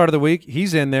new start of the week.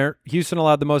 He's in there. Houston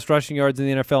allowed the most rushing yards in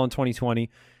the NFL in 2020,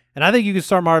 and I think you can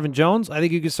start Marvin Jones. I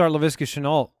think you can start Laviska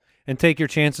Shenault and take your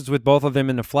chances with both of them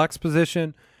in the flex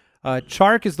position.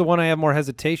 Chark is the one I have more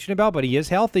hesitation about, but he is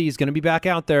healthy. He's going to be back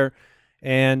out there,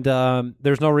 and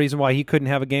there's no reason why he couldn't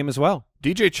have a game as well.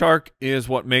 DJ Chark is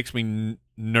what makes me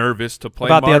nervous to play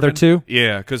about Marvin. The other two.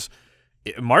 Yeah, because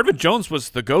Marvin Jones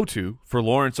was the go-to for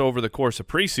Lawrence over the course of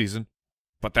preseason,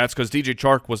 but that's because DJ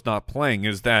Chark was not playing.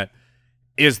 Is that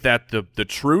the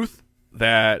truth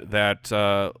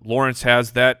that Lawrence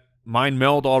has that mind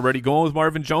meld already going with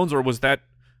Marvin Jones, or was that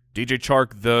DJ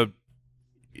Chark the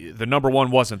number one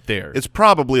wasn't there? It's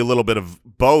probably a little bit of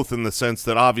both in the sense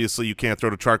that obviously you can't throw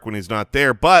to Chark when he's not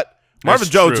there, but Marvin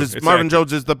Jones is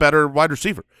the better wide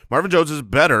receiver. Marvin Jones is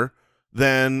better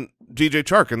than DJ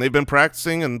Chark, and they've been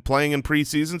practicing and playing in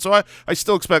preseason, so I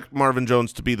still expect Marvin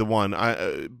Jones to be the one.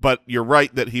 But you're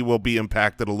right that he will be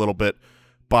impacted a little bit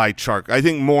by Chark. I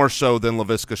think more so than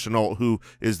Laviska Shenault, who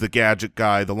is the gadget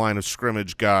guy, the line of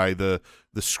scrimmage guy, the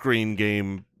screen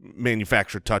game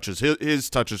manufactured touches. His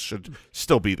touches should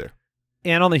still be there.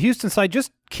 And on the Houston side,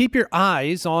 just keep your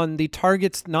eyes on the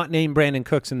targets not named Brandon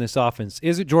Cooks in this offense.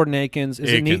 Is it Jordan Akins?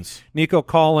 Is it Nico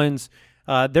Collins?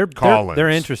 They're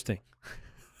interesting.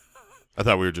 I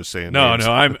thought we were just saying no.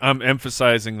 names. I'm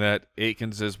emphasizing that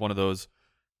Akins is one of those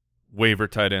waiver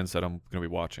tight ends that I'm going to be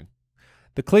watching.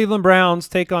 The Cleveland Browns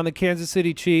take on the Kansas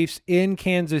City Chiefs in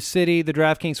Kansas City. The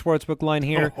DraftKings Sportsbook line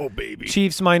here. Oh, baby.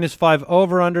 Chiefs -5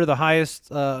 over under, the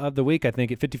highest of the week, I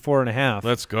think, at 54.5.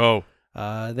 Let's go.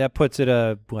 That puts it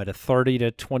a 30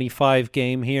 to 25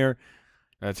 game here.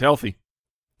 That's healthy.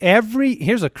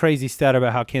 Here's a crazy stat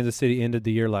about how Kansas City ended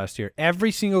the year last year.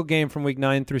 Every single game from week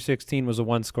 9 through 16 was a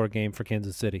one-score game for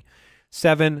Kansas City.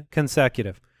 7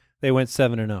 consecutive. They went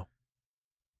 7-0.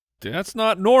 That's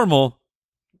not normal.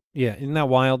 Yeah, isn't that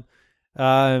wild?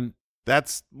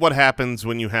 That's what happens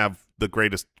when you have the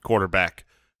greatest quarterback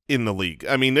in the league.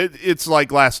 I mean, it's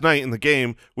like last night in the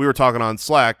game, we were talking on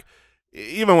Slack,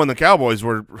 even when the Cowboys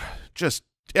were just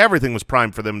 – everything was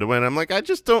primed for them to win. I'm like, I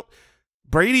just don't –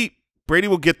 Brady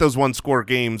will get those one-score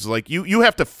games. Like, you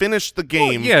have to finish the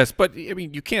game. Well, yes, but, I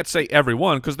mean, you can't say every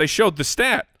one because they showed the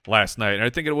stat last night. And I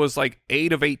think it was like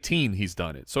 8 of 18 he's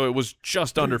done it. So it was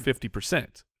just under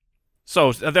 50%.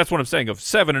 So that's what I'm saying. Of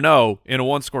 7-0 in a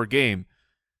one-score game,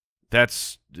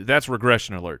 that's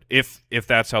regression alert. If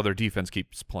that's how their defense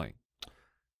keeps playing.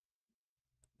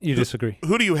 You disagree?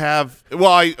 Who do you have?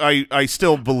 Well, I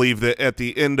still believe that at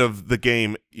the end of the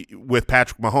game with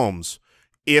Patrick Mahomes,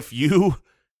 if you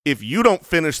don't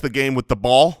finish the game with the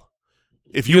ball,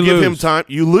 if you give him time,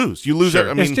 you lose. You lose. Sure.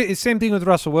 I mean, it's same thing with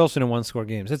Russell Wilson in one-score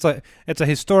games. It's a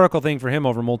historical thing for him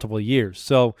over multiple years.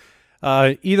 So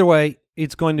either way,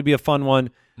 it's going to be a fun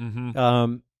one.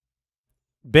 Mm-hmm.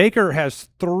 Baker has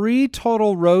 3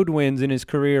 total road wins in his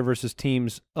career versus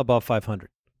teams above 500.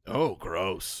 Oh,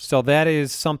 gross. So that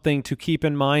is something to keep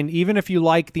in mind. Even if you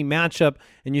like the matchup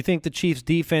and you think the Chiefs'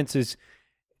 defense is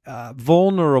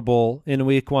vulnerable in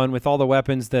week 1 with all the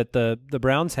weapons that the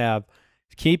Browns have,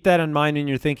 keep that in mind when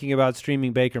you're thinking about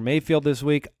streaming Baker Mayfield this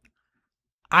week.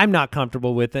 I'm not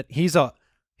comfortable with it. He's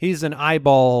an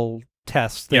eyeball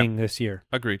test thing this year.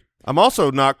 Agreed. I'm also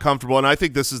not comfortable, and I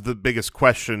think this is the biggest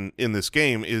question in this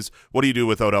game, is what do you do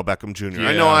with Odell Beckham Jr.? Yeah.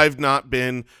 I know I've not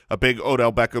been a big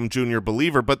Odell Beckham Jr.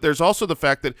 believer, but there's also the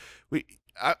fact that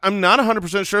I'm not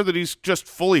 100% sure that he's just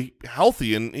fully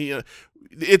healthy, and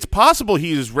it's possible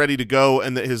he is ready to go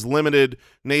and that his limited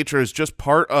nature is just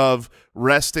part of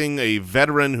resting a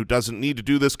veteran who doesn't need to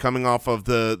do this coming off of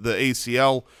the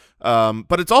ACL.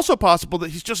 But it's also possible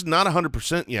that he's just not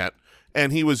 100% yet.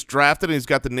 And he was drafted and he's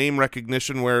got the name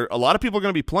recognition where a lot of people are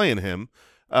going to be playing him.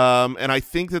 And I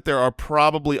think that there are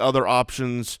probably other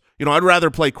options. You know, I'd rather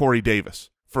play Corey Davis,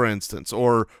 for instance,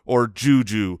 or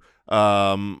Juju.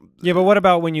 Yeah, but what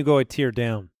about when you go a tier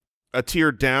down? A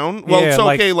tier down? Well, yeah, so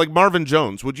okay, like Marvin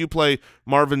Jones. Would you play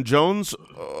Marvin Jones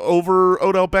over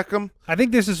Odell Beckham? I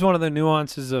think this is one of the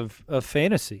nuances of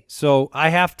fantasy. So I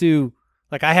have to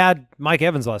 – like I had Mike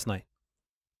Evans last night.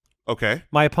 Okay.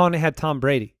 My opponent had Tom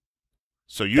Brady.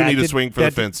 So you need to swing for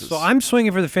the fences. So I'm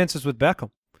swinging for the fences with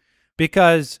Beckham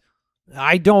because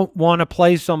I don't want to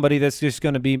play somebody that's just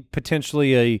going to be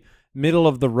potentially a middle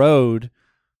of the road.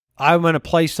 I'm going to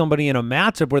play somebody in a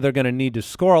matchup where they're going to need to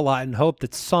score a lot and hope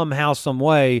that somehow, some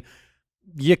way,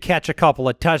 you catch a couple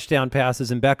of touchdown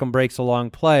passes and Beckham breaks a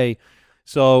long play.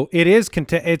 So it's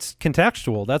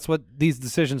contextual. That's what these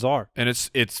decisions are. And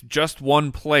it's just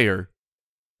one player.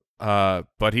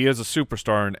 But he is a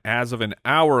superstar, and as of an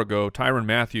hour ago, Tyrann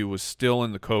Mathieu was still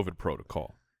in the COVID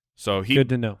protocol. So good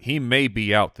to know. He may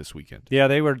be out this weekend. Yeah,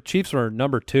 Chiefs were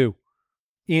number 2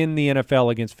 in the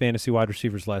NFL against fantasy wide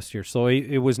receivers last year. So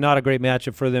it was not a great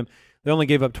matchup for them. They only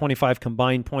gave up 25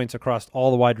 combined points across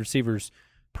all the wide receivers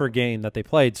per game that they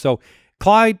played. So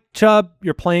Clyde, Chubb,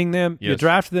 you're playing them. Yes. You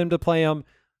drafted them to play them.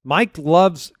 Mike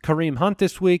loves Kareem Hunt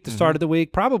this week, the start of the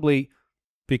week, probably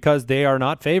because they are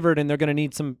not favored and they're going to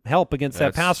need some help against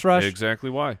that pass rush. Exactly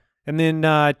why. And then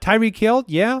Tyreek Hill,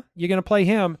 yeah, you're going to play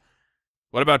him.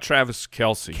 What about Travis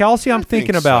Kelce? Kelce, I'm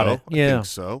thinking about it. Yeah. I think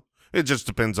so. It just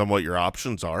depends on what your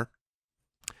options are.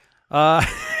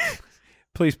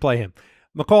 Please play him.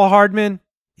 McCall Hardman,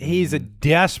 he's a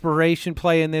desperation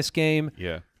play in this game.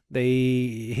 Yeah.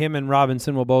 Him and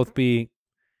Robinson will both be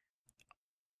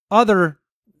other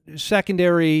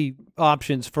secondary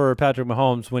options for Patrick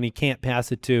Mahomes when he can't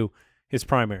pass it to his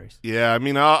primaries. Yeah, I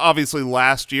mean, obviously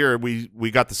last year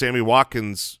we got the Sammy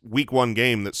Watkins Week 1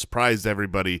 game that surprised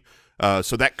everybody.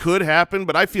 So that could happen,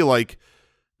 but I feel like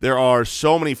there are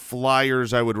so many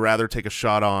flyers I would rather take a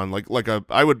shot on.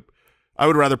 I would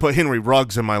rather put Henry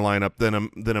Ruggs in my lineup than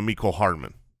a Mecole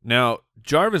Hardman. Now,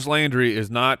 Jarvis Landry is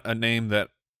not a name that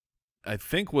I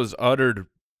think was uttered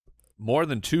more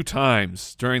than 2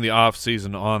 times during the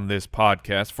offseason on this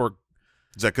podcast.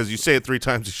 Is that because you say it 3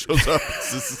 times he shows up?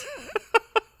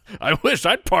 I wish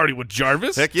I'd party with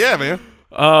Jarvis. Heck yeah, man.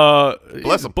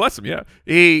 Bless him. Bless him, yeah.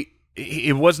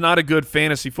 It was not a good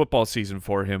fantasy football season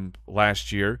for him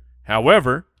last year.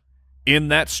 However, in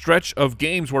that stretch of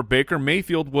games where Baker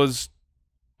Mayfield was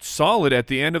solid at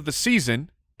the end of the season,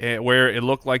 where it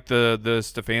looked like the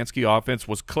Stefanski offense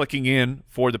was clicking in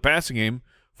for the passing game,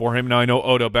 for him. Now, I know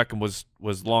Odell Beckham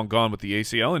was long gone with the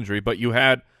ACL injury, but you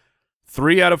had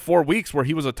 3 out of 4 weeks where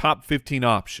he was a top 15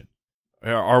 option.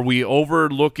 Are we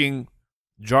overlooking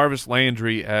Jarvis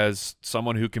Landry as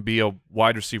someone who can be a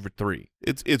wide receiver 3?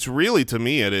 It's really, to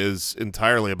me, it is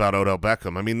entirely about Odell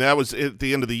Beckham. I mean, that was at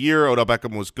the end of the year. Odell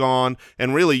Beckham was gone,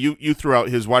 and really you threw out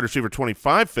his wide receiver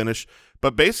 25 finish,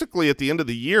 but basically at the end of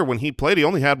the year when he played, he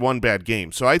only had 1 bad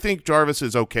game. So I think Jarvis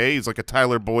is okay. He's like a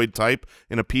Tyler Boyd type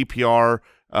in a PPR.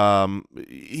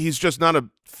 He's just not a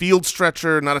field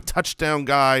stretcher, not a touchdown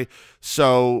guy.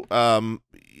 So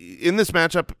in this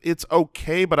matchup, it's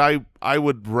okay, but I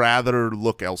would rather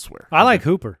look elsewhere. I like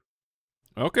Hooper.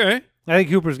 Okay. I think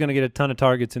Hooper's going to get a ton of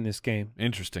targets in this game.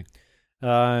 Interesting.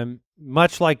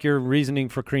 Much like your reasoning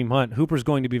for Kareem Hunt, Hooper's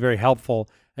going to be very helpful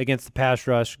against the pass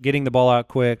rush, getting the ball out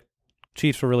quick.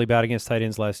 Chiefs were really bad against tight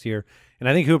ends last year, and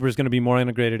I think Hooper's going to be more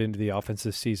integrated into the offense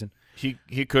this season.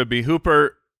 He could be.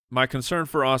 Hooper, my concern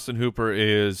for Austin Hooper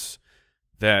is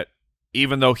that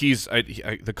even though he's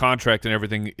the contract and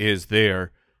everything is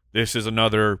there, this is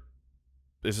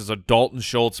a Dalton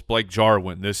Schultz, Blake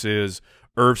Jarwin. This is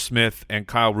Irv Smith and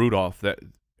Kyle Rudolph. That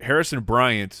Harrison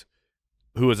Bryant,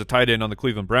 who is a tight end on the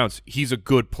Cleveland Browns, he's a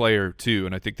good player too,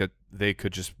 and I think that they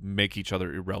could just make each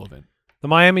other irrelevant. The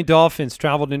Miami Dolphins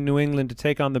traveled to New England to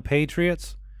take on the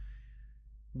Patriots.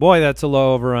 Boy, that's a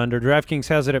low over-under. DraftKings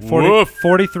has it at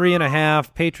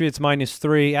 43.5. Patriots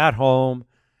 -3 at home.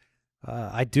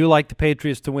 I do like the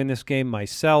Patriots to win this game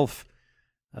myself.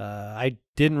 I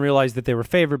didn't realize that they were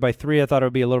favored by 3. I thought it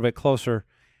would be a little bit closer.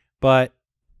 But,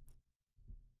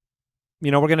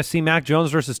 you know, we're going to see Mac Jones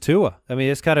versus Tua. I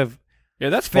mean, it's kind of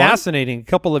that's fascinating. Fun.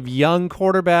 A couple of young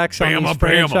quarterbacks on these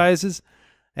franchises.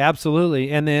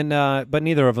 Absolutely. And then, but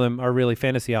neither of them are really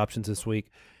fantasy options this week.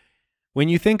 When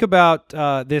you think about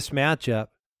this matchup,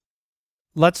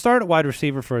 let's start at wide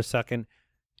receiver for a second.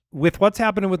 With what's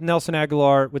happening with Nelson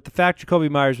Aguilar, with the fact Jacoby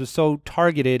Myers was so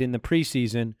targeted in the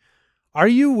preseason, are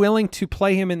you willing to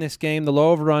play him in this game, the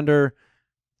low over-under?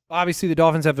 Obviously, the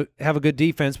Dolphins have a good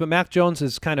defense, but Mac Jones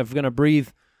is kind of going to breathe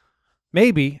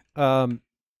maybe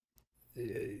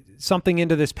something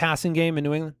into this passing game in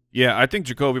New England. Yeah, I think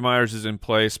Jacoby Myers is in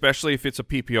play, especially if it's a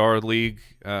PPR league.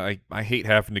 I hate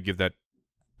having to give that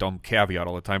dumb caveat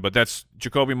all the time, but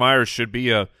Jacoby Myers should be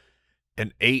an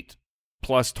 8+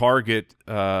 target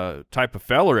type of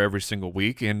feller every single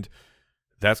week, and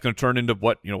that's going to turn into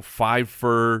what, 5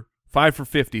 for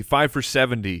 50, 5 for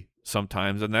 70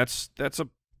 sometimes, and that's a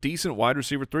decent wide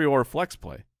receiver 3 or a flex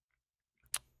play,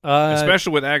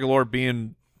 especially with Aguilar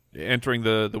entering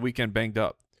the weekend banged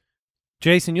up.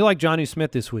 Jason, you like Jonnu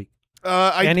Smith this week?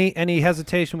 Any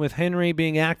hesitation with Henry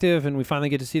being active, and we finally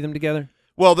get to see them together?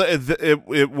 Well,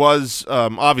 it was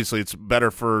obviously it's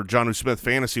better for Jonnu Smith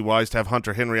fantasy-wise to have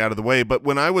Hunter Henry out of the way. But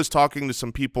when I was talking to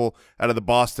some people out of the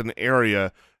Boston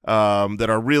area that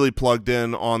are really plugged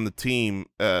in on the team,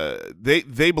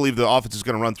 they believe the offense is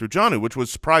going to run through Jonnu, which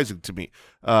was surprising to me.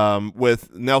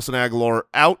 With Nelson Aguilar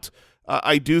out,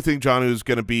 I do think Jonnu is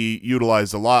going to be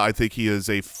utilized a lot. I think he is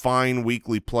a fine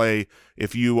weekly play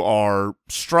if you are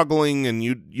struggling and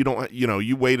you don't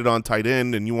you waited on tight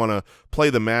end and you want to play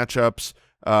the matchups.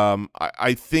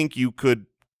 I think you could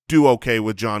do okay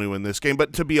with Jonnu in this game.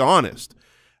 But to be honest,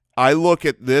 I look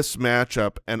at this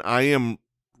matchup and I am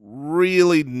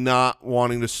really not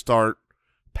wanting to start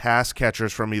pass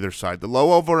catchers from either side. The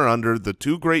low over and under, the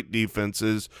 2 great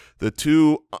defenses, the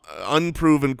 2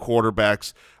 unproven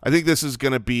quarterbacks. I think this is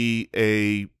going to be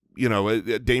a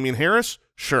Damian Harris.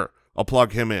 Sure, I'll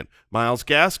plug him in. Myles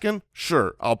Gaskin.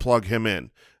 Sure, I'll plug him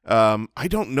in. I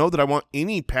don't know that I want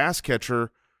any pass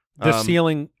catcher. The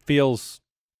ceiling feels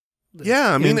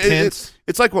I mean, intense.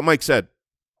 It's like what Mike said.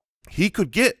 He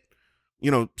could get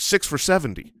 6 for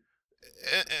 70.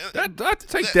 I'd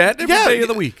take that every day of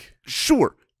the week.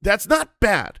 Sure. That's not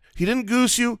bad. He didn't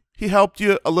goose you. He helped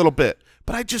you a little bit.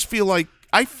 But I just feel like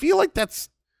that's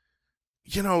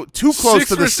too close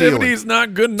to the ceiling. 6 for 70 is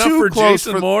not good enough for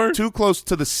Jason Moore. Too close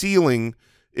to the ceiling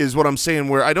is what I'm saying.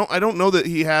 Where I don't know that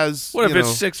he has. What if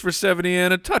it's 6 for 70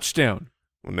 and a touchdown?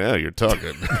 Well, now you're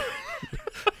talking.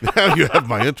 Now you have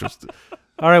my interest.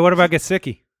 All right. What about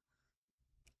Gesicki?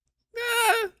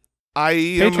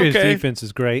 Patriots defense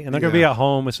is great, and they're going to be at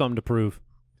home with something to prove.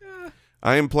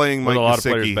 I am playing Mike a lot of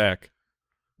players Gesicki back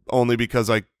only because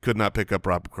I could not pick up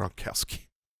Rob Gronkowski.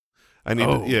 I need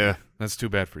to, yeah. That's too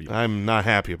bad for you. I'm not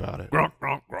happy about it.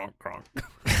 Gronk.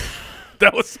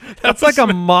 That's like a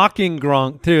mocking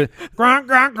Gronk too. Gronk.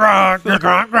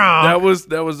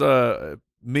 That was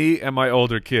me and my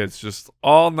older kids just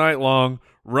all night long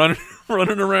running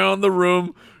around the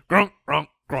room. Gronk.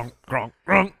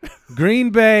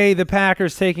 Green Bay, the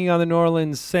Packers taking on the New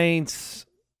Orleans Saints.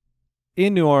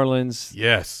 in New Orleans.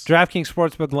 Yes. DraftKings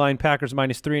Sportsbook line, Packers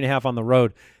 -3.5 on the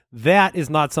road. That is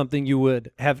not something you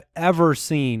would have ever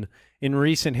seen in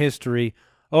recent history.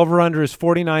 Over-under is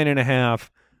 49.5.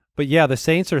 But, yeah, the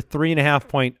Saints are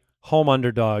 3.5-point home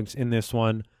underdogs in this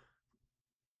one.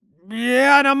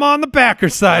 Yeah, and I'm on the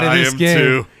Packers side of this game.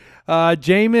 Too.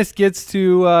 Jameis gets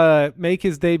to make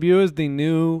his debut as the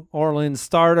New Orleans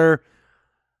starter.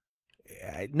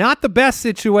 Not the best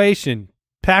situation.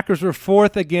 Packers were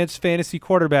 4th against fantasy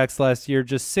quarterbacks last year,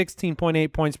 just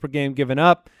 16.8 points per game given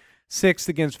up, 6th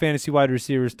against fantasy wide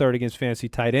receivers, 3rd against fantasy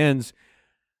tight ends.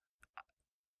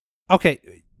 Okay,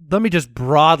 let me just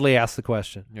broadly ask the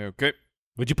question. Okay.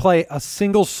 Would you play a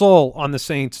single soul on the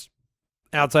Saints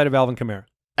outside of Alvin Kamara?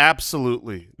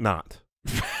 Absolutely not.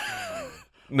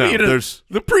 No, Wait, there's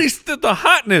the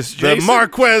hotness, Jason. the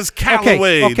Marquez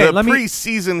Callaway, Okay, the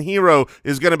preseason hero,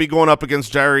 is going to be going up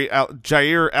against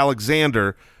Jair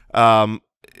Alexander,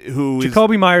 who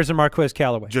Jacoby Myers and Marquez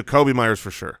Callaway. Jacoby Myers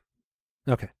for sure.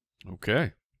 Okay.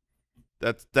 Okay.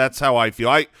 That's how I feel.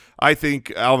 I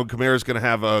think Alvin Kamara is going to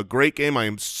have a great game. I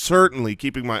am certainly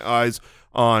keeping my eyes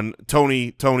on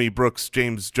Tony Brooks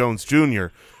James Jones Jr.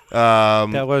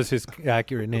 That was his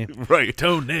accurate name. Right.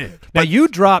 Tony. Now, you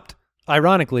dropped,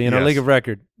 ironically, in our Yes. League of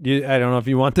Record. I don't know if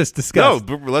you want this discussed.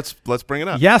 No, but let's bring it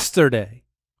up. Yesterday,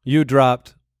 you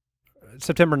dropped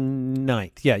September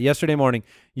 9th. Yeah, yesterday morning,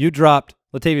 you dropped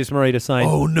Latavius Murray to sign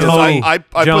Tony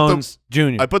Jones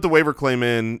Jr. I put the waiver claim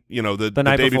in, the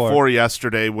night day before. before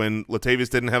yesterday when Latavius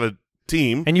didn't have a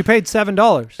team. And you paid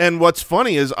 $7. And what's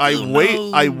funny is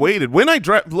I waited when I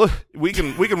draft. Look, we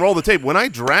can roll the tape. When I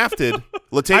drafted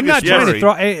Latavius I'm not Murray, trying to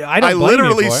throw. I don't I blame you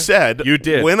literally for it. said You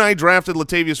did. when I drafted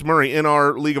Latavius Murray in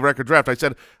our League of Record draft. I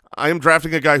said I am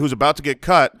drafting a guy who's about to get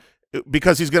cut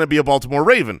because he's going to be a Baltimore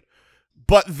Raven.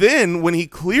 But then when he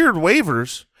cleared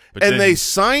waivers they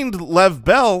signed Lev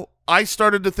Bell, I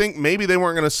started to think maybe they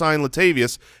weren't going to sign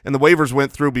Latavius, and the waivers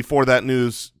went through before that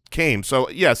news came. So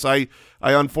yes, I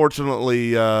unfortunately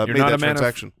You're made not that a man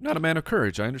transaction. not a man of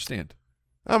courage. I understand.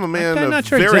 I'm a man I'm of not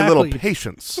sure very little exactly.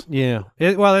 patience. Yeah.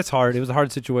 Well, that's hard. It was a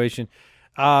hard situation.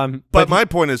 But my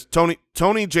point is Tony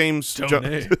Jones Jr.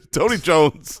 Tony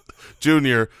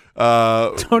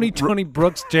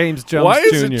Brooks James Jones Why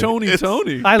Jr. is it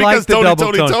Tony? I like the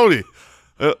double Tony.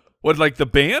 What, like the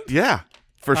band? Yeah,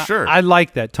 for sure. I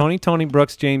like that. Tony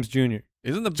Brooks James Jr.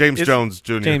 Isn't the James Jones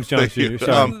Jr. James Jones Thank you. Jr.,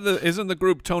 sorry. Isn't the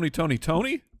group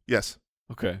Tony? Yes.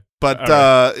 Okay. But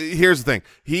All here's the thing.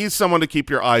 He's someone to keep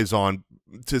your eyes on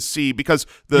to see because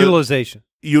the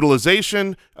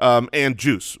Utilization and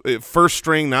juice. First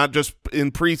string, not just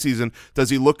in preseason. Does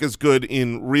he look as good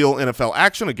in real NFL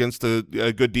action against a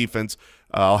good defense?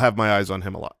 I'll have my eyes on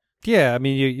him a lot. Yeah, I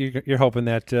mean, you're hoping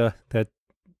that that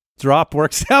drop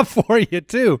works out for you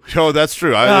too. Oh, that's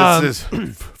true.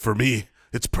 For me,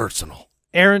 it's personal.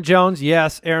 Aaron Jones,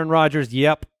 yes. Aaron Rodgers,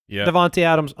 yep. Yeah. Devontae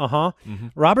Adams,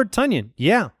 Robert Tonyan,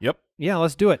 yeah. Yep. Yeah,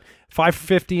 let's do it.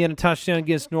 550 and a touchdown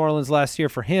against New Orleans last year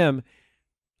for him.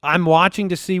 I'm watching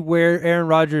to see where Aaron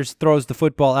Rodgers throws the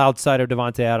football outside of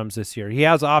Devontae Adams this year. He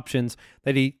has options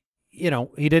that he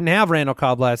didn't have Randall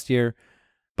Cobb last year,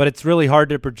 but it's really hard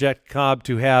to project Cobb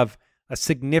to have a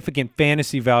significant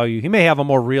fantasy value. He may have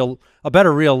a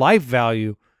better real life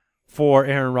value for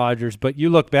Aaron Rodgers, but you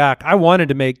look back, I wanted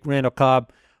to make Randall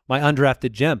Cobb my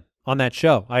undrafted gem on that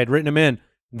show. I had written him in.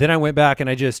 Then I went back and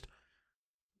I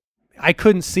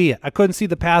couldn't see it. I couldn't see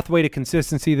the pathway to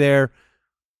consistency there.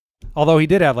 Although he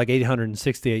did have like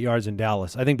 868 yards in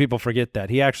Dallas. I think people forget that.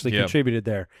 He actually contributed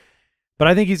there. But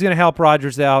I think he's going to help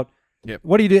Rodgers out. Yep.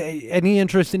 What do you do? Any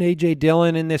interest in A.J.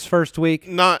 Dillon in this first week?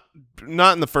 Not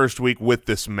in the first week with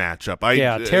this matchup.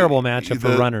 Terrible matchup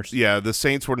for runners. Yeah, the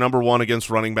Saints were #1 against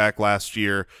running back last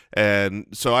year, and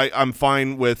so I'm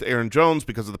fine with Aaron Jones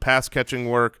because of the pass catching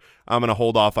work. I'm going to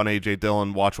hold off on A.J.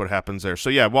 Dillon, watch what happens there. So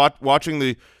yeah, watching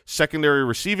the secondary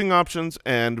receiving options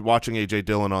and watching A.J.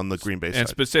 Dillon on the Green Bay side. And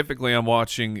specifically, I'm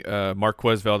watching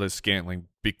Marquez Valdez-Scantling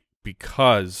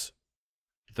because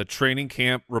the training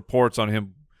camp reports on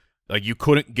him. Like, you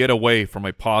couldn't get away from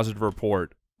a positive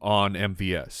report on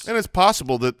MVS. And it's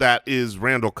possible that is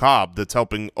Randall Cobb that's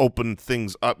helping open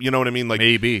things up. You know what I mean? Like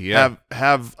maybe, yeah.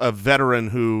 Have a veteran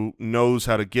who knows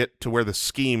how to get to where the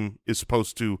scheme is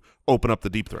supposed to open up the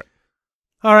deep threat.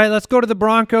 All right, let's go to the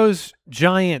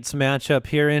Broncos-Giants matchup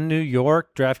here in New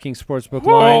York. DraftKings Sportsbook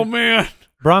Oh, line. man.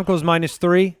 Broncos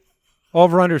 -3.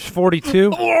 Over-under is 42.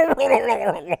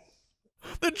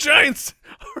 The Giants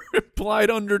are implied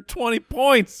under 20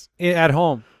 points. At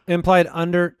home. Implied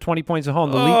under 20 points at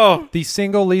home. The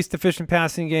single least efficient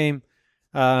passing game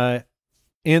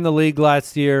in the league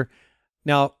last year.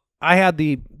 Now, I had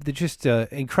the just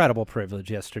incredible privilege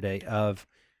yesterday of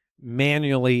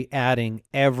manually adding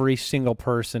every single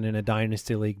person in a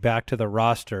dynasty league back to the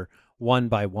roster one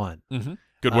by one.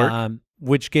 Good work.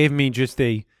 Which gave me just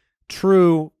a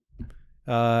true,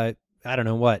 I don't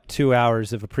know what, 2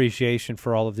 hours of appreciation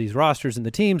for all of these rosters and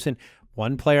the teams. And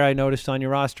one player I noticed on your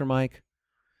roster, Mike,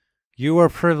 you were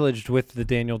privileged with the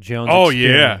Daniel Jones experience.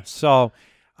 Yeah. So,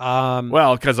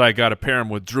 well, because I got to pair him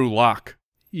with Drew Lock.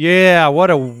 Yeah,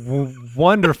 what a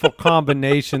wonderful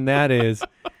combination that is.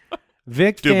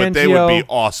 Vic Dude, Fangio, but they would be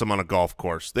awesome on a golf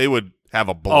course. They would have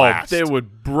a blast. Oh, they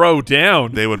would bro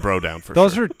down. They would bro down for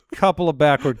those sure. are a couple of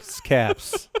backwards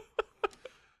caps.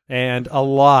 And a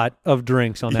lot of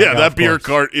drinks on that golf that beer course.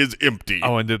 cart is empty.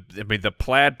 Oh, and the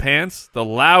plaid pants, the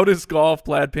loudest golf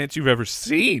plaid pants you've ever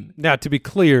seen. Now, to be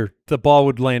clear, the ball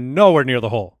would land nowhere near the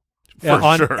hole. For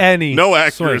on sure. any No swing.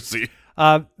 accuracy.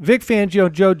 Vic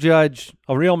Fangio, Joe Judge,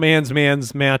 a real man's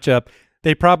matchup.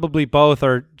 They probably both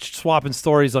are swapping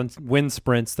stories on wind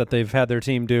sprints that they've had their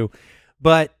team do.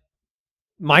 But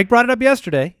Mike brought it up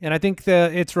yesterday, and I think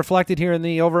it's reflected here in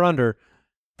the over-under.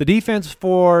 The defense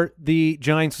for the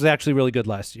Giants was actually really good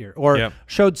last year, or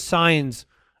showed signs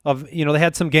of, they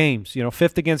had some games,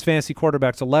 5th against fantasy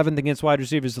quarterbacks, 11th against wide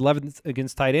receivers, 11th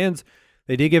against tight ends.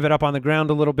 They did give it up on the ground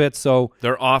a little bit. So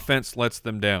their offense lets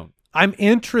them down. I'm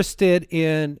interested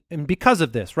in, and because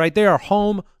of this, right, they are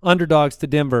home underdogs to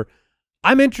Denver.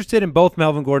 I'm interested in both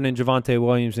Melvin Gordon and Javonte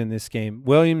Williams in this game.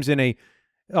 Williams in a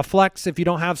flex if you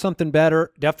don't have something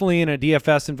better, definitely in a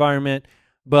DFS environment.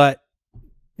 But,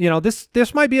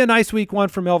 this might be a nice week one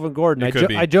for Melvin Gordon.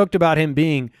 I joked about him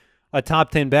being a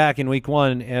top 10 back in week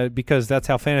one because that's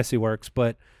how fantasy works.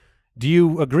 But do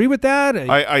you agree with that?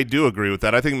 I do agree with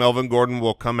that. I think Melvin Gordon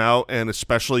will come out, and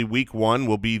especially week one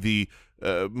will be the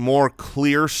more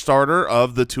clear starter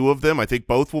of the two of them. I think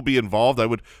both will be involved. I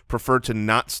would prefer to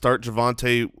not start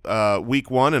Javonte week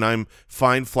one, and I'm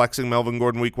fine flexing Melvin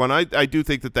Gordon week one. I do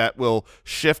think that will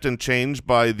shift and change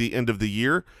by the end of the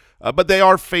year, but they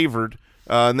are favored,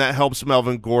 and that helps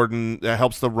Melvin Gordon. That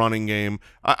helps the running game.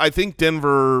 I think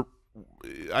Denver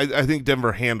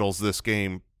handles this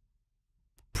game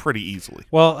pretty easily.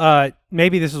 Well,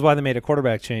 maybe this is why they made a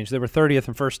quarterback change. They were 30th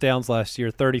in first downs last year,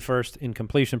 31st in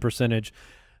completion percentage.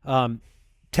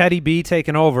 Teddy B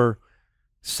taking over.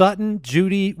 Sutton,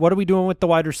 Judy, what are we doing with the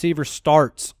wide receiver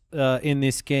starts in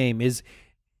this game? Is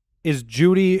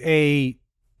Judy a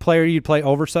player you'd play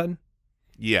over Sutton?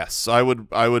 Yes, I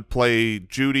would play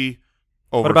Judy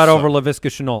over What about Sutton. over Laviska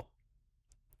Shenault?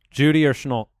 Judy or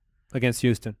Shenault against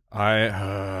Houston?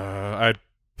 I'd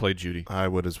play Judy. I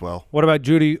would as well. What about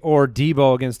Judy or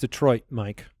Debo against Detroit,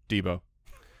 Mike? Debo.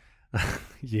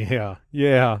 Yeah.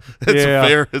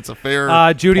 It's a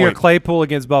fair Judy point. or Claypool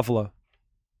against Buffalo?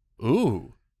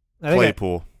 Ooh.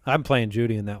 Claypool. I'm playing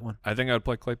Judy in that one. I think I'd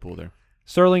play Claypool there.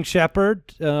 Sterling Shepard,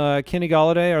 Kenny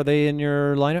Golladay, are they in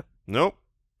your lineup? Nope.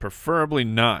 Preferably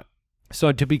not.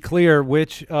 So to be clear,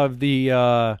 which of the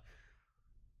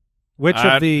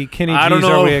Kenny G's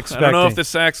are we expecting? I don't know if the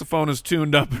saxophone is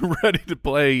tuned up and ready to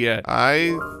play yet.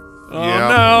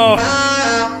 No.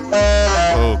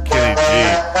 Oh, Kenny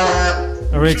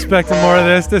G. Are we expecting more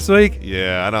of this week?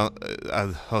 Yeah,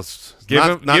 Give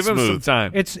him not some smooth.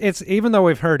 time. It's even though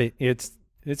we've heard it, it's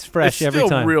fresh It's every still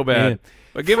time. real bad. Yeah.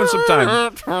 But give him some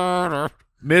time.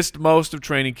 Missed most of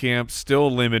training camp,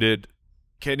 still limited.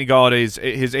 Kenny Galladay's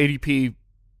his ADP,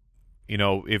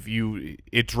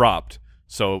 it dropped.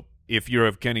 So if you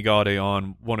have Kenny Golladay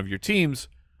on one of your teams,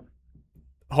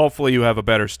 hopefully you have a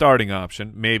better starting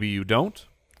option. Maybe you don't.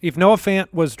 If Noah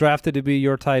Fant was drafted to be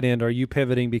your tight end, are you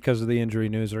pivoting because of the injury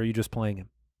news, or are you just playing him?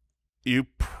 You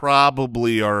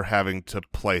probably are having to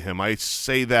play him. I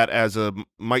say that as a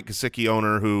Mike Gesicki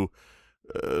owner who,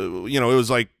 it was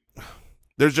like,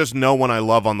 there's just no one I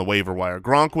love on the waiver wire.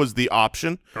 Gronk was the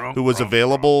option who was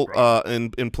available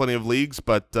in plenty of leagues,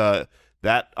 but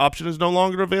that option is no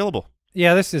longer available.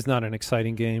 Yeah, this is not an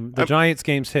exciting game. The Giants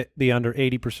games hit the under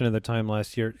 80% of the time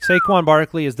last year. Saquon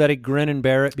Barkley, is that a grin and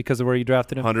bear it because of where you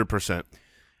drafted him? 100%.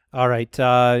 All right,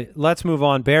 let's move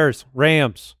on. Bears,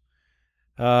 Rams.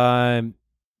 Let's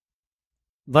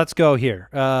go here.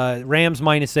 Rams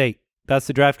 -8. That's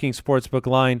the DraftKings Sportsbook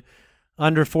line.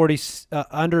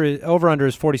 Over under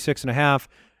is 46.5.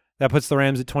 That puts the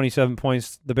Rams at 27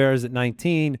 points. The Bears at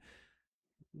 19.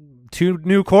 Two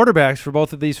new quarterbacks for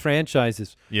both of these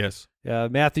franchises. Yes.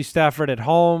 Matthew Stafford at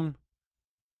home.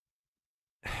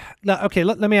 Now, okay,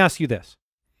 let me ask you this.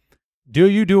 Do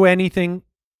you do anything?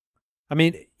 I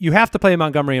mean, you have to play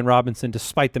Montgomery and Robinson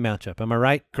despite the matchup. Am I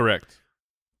right? Correct.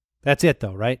 That's it,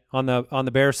 though, right? On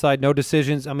the Bears side, no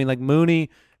decisions. I mean, like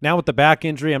Mooney, now with the back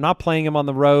injury, I'm not playing him on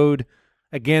the road.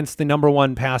 against the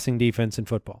 #1 passing defense in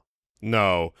football.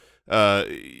 No.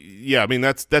 Yeah, I mean,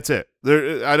 that's it.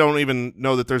 I don't even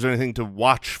know that there's anything to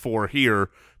watch for here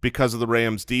because of the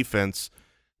Rams' defense.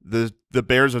 The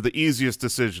Bears are the easiest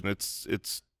decision.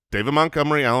 It's David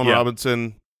Montgomery, Allen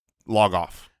Robinson, log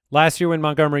off. Last year when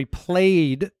Montgomery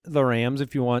played the Rams,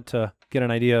 if you want to get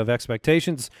an idea of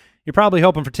expectations, you're probably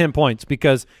hoping for 10 points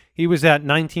because he was at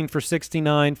 19 for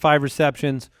 69, 5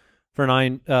 receptions for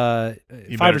 9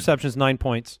 receptions, 9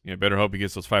 points. Yeah, better hope he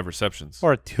gets those 5 receptions.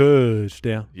 Or a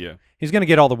touchdown. Yeah. He's going to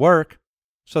get all the work,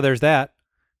 so there's that.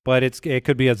 But it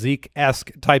could be a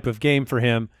Zeke-esque type of game for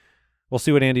him. We'll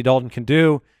see what Andy Dalton can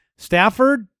do.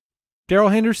 Stafford, Darrell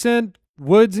Henderson,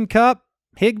 Woods and Kupp,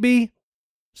 Higbee,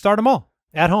 start them all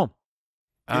at home.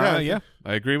 Yeah,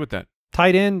 I agree with that.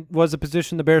 Tight end was a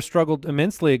position the Bears struggled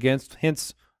immensely against,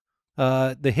 hence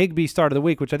the Higbee start of the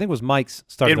week, which I think was Mike's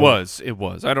start of the week. It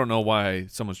was. I don't know why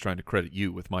someone's trying to credit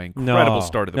you with my incredible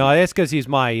start of the week. No, that's because he's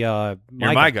my You're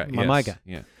my guy. My guy.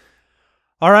 Yeah.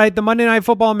 All right, the Monday Night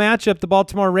Football matchup, the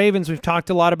Baltimore Ravens. We've talked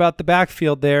a lot about the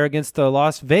backfield there against the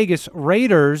Las Vegas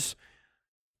Raiders.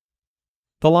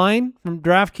 The line from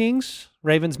DraftKings,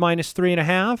 Ravens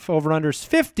 -3.5, over-unders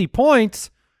 50 points.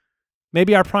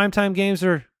 Maybe our primetime games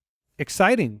are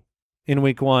exciting in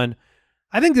week 1.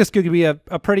 I think this could be a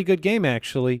pretty good game,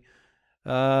 actually.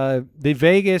 The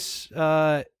Vegas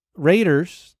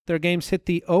Raiders, their games hit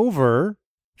the over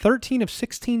 13 of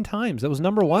 16 times. That was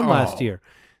 #1 last year.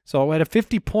 So at a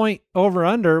 50-point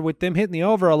over-under with them hitting the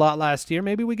over a lot last year,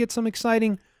 maybe we get some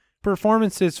exciting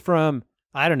performances from,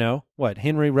 I don't know,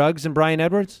 Henry Ruggs and Bryan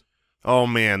Edwards? Oh,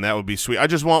 man, that would be sweet. I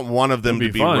just want one of them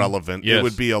to be relevant. Yes. It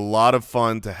would be a lot of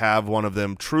fun to have one of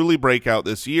them truly break out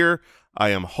this year. I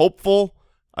am hopeful.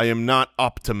 I am not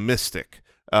optimistic.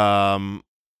 Let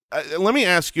me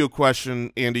ask you a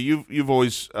question, Andy. You've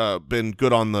always been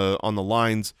good on the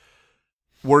lines.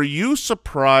 Were you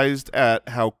surprised at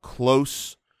how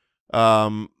close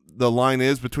the line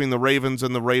is between the Ravens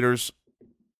and the Raiders?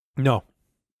 No.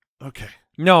 Okay.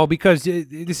 No, because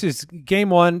this is game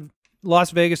 1,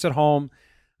 Las Vegas at home,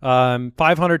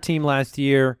 500 team last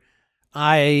year.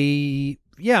 I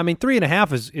mean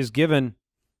 3.5 is given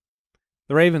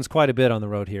the Ravens quite a bit on the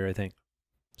road here, I think.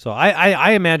 So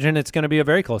I imagine it's going to be a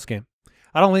very close game.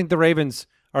 I don't think the Ravens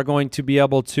are going to be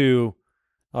able to,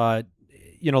 the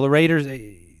Raiders,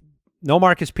 no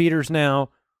Marcus Peters now,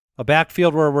 a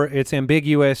backfield where it's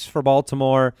ambiguous for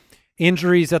Baltimore,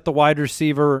 injuries at the wide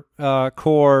receiver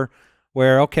core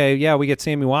where, okay, yeah, we get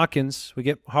Sammy Watkins, we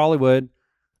get Hollywood.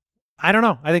 I don't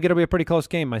know. I think it'll be a pretty close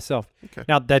game myself. Okay.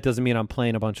 Now, that doesn't mean I'm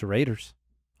playing a bunch of Raiders.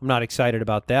 I'm not excited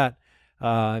about that.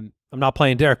 I'm not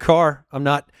playing Derek Carr.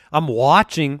 I'm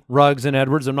watching Ruggs and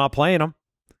Edwards. I'm not playing them.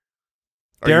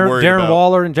 Darren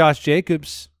Waller and Josh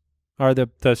Jacobs are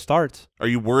the starts. Are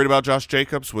you worried about Josh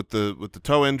Jacobs with the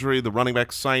toe injury, the running back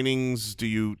signings? Do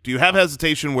you have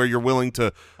hesitation where you're willing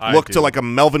to look to like a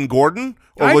Melvin Gordon?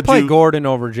 Or I'd would play you Gordon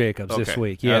over Jacobs this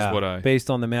week. Yeah, that's what based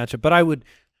on the matchup. But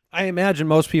I imagine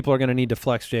most people are going to need to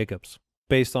flex Jacobs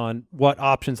based on what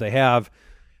options they have.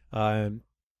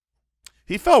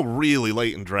 He fell really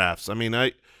late in drafts. I mean,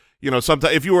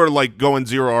 sometimes if you were like going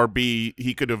 0 RB,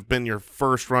 he could have been your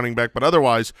first running back. But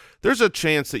otherwise, there's a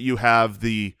chance that you have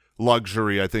the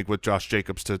luxury, I think, with Josh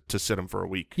Jacobs to sit him for a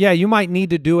week. Yeah, you might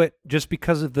need to do it just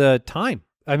because of the time.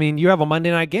 I mean, you have a Monday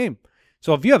night game.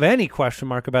 So if you have any question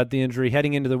mark about the injury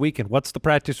heading into the weekend, what's the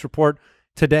practice report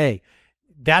today?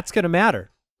 That's going to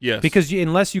matter. Yes. Because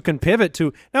unless you can pivot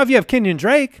to – now, if you have Kenyon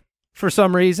Drake for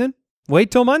some reason,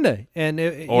 wait till Monday.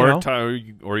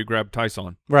 Or you grab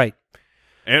Tyson. Right.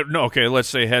 And, okay, let's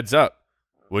say heads up.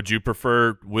 Would you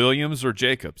prefer Williams or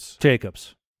Jacobs?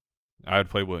 Jacobs. I would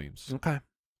play Williams. Okay.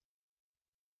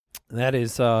 That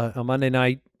is a Monday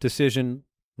night decision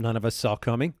none of us saw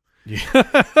coming.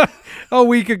 Yeah. A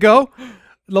week ago.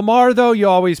 Lamar, though, you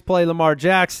always play Lamar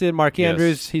Jackson. Mark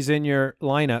Andrews, he's in your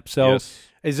lineup. So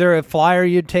is there a flyer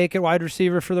you'd take at wide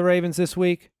receiver for the Ravens this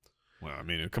week? Well, I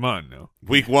mean, come on now.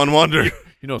 Week 1 wonder.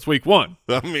 It's week 1.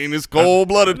 I mean, it's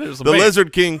cold-blooded. The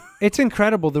Lizard King. It's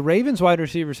incredible. The Ravens wide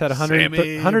receivers had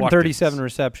 137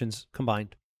 receptions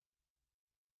combined.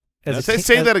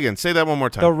 Say that again. Say that one more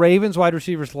time. The Ravens wide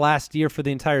receivers last year for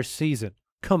the entire season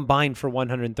combined for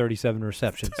 137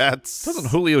 receptions. Doesn't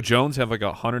Julio Jones have like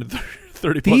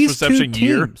 130-plus reception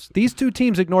year? These two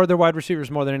teams ignored their wide receivers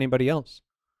more than anybody else.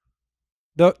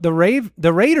 The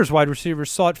Raiders wide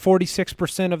receivers saw it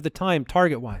 46% of the time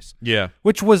target-wise. Yeah.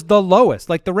 Which was the lowest.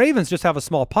 Like the Ravens just have a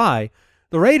small pie.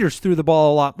 The Raiders threw the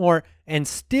ball a lot more and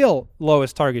still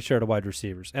lowest target share to wide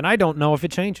receivers. And I don't know if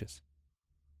it changes.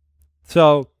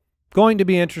 So going to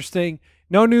be interesting.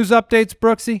 No news updates,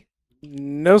 Brooksy?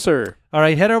 No, sir. All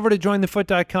right, head over to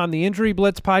jointhefoot.com. The Injury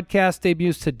Blitz podcast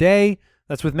debuts today.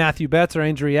 That's with Matthew Betts, our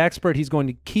injury expert. He's going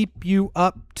to keep you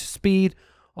up to speed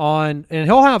on, and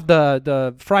he'll have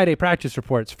the Friday practice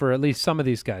reports for at least some of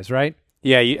these guys, right?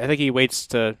 Yeah, I think he waits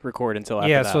to record until after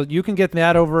that. Yeah, so you can get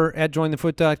that over at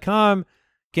jointhefoot.com.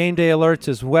 Game day alerts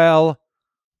as well.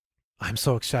 I'm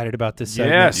so excited about this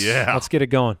segment. Yes. Yeah. Let's get it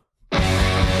going.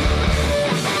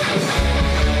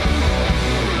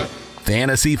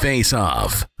 Fantasy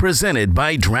Face-Off, presented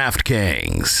by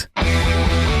DraftKings.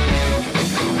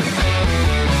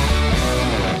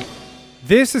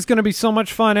 This is going to be so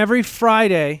much fun. Every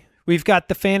Friday, we've got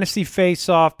the Fantasy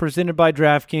Face-Off presented by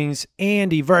DraftKings.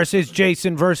 Andy versus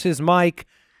Jason versus Mike.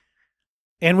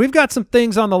 And we've got some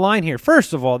things on the line here.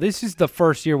 First of all, this is the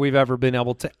first year we've ever been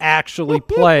able to actually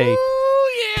play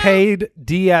paid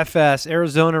DFS.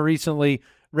 Arizona recently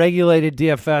regulated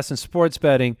DFS and sports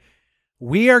betting.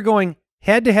 We are going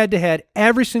head-to-head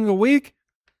every single week.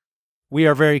 We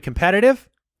are very competitive.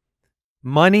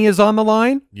 Money is on the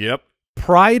line. Yep.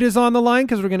 Pride is on the line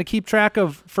because we're going to keep track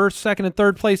of first, second, and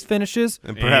third place finishes.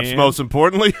 And perhaps most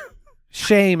importantly,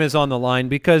 shame is on the line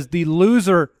because the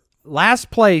loser, last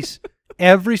place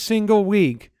every single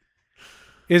week,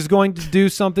 is going to do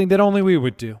something that only we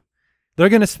would do. They're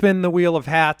going to spin the wheel of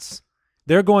hats.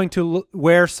 They're going to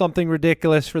wear something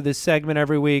ridiculous for this segment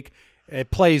every week. It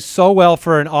plays so well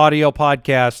for an audio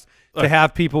podcast to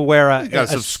have people wear a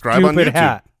subscribe on stupid YouTube.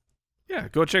 hat. Yeah,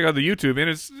 go check out the YouTube, and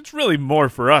it's really more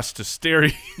for us to stare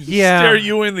Yeah. stare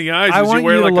you in the eyes. I as want you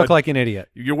wear you to like look like an idiot.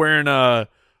 you're wearing the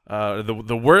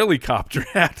whirlicopter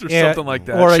hat or something like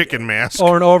that. Or chicken mask.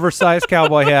 Or an oversized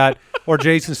cowboy hat, or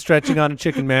Jason stretching on a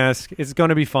chicken mask. It's going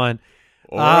to be fun.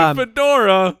 Or a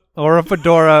fedora. Or a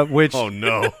fedora, which, Oh,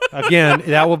 no. again,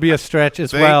 that will be a stretch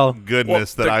as Thank well.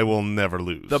 goodness Well, that I will never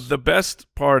lose. The best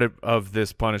part of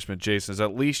this punishment, Jason, is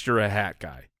at least you're a hat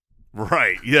guy.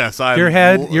 Right. Yes. I Your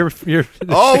head, your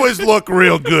always look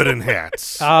real good in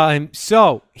hats.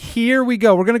 So here we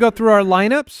go. We're going to go through our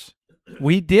lineups.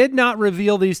 We did not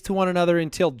reveal these to one another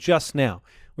until just now.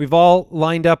 We've all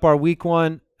lined up our week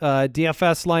one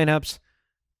DFS lineups.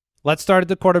 Let's start at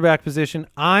the quarterback position.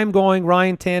 I'm going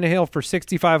Ryan Tannehill for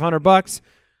 $6,500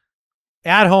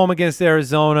 at home against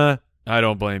Arizona. I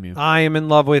don't blame you. I am in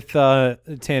love with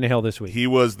Tannehill this week. He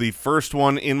was the first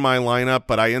one in my lineup,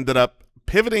 but I ended up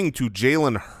pivoting to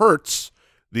Jalen Hurts.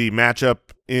 The matchup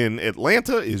in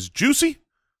Atlanta is juicy,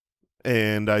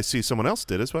 and I see someone else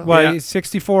did as well. Well, Yeah. it's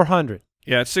 6,400.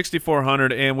 Yeah, it's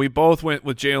 6,400, and we both went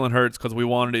with Jalen Hurts because we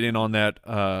wanted it in on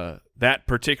that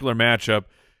particular matchup.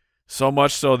 So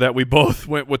much so that we both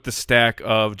went with the stack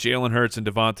of Jalen Hurts and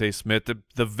Devontae Smith.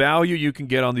 The value you can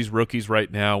get on these rookies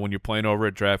right now when you're playing over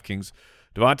at DraftKings,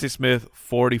 Devontae Smith,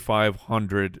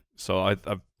 4,500. So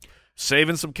I'm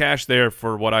saving some cash there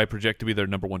for what I project to be their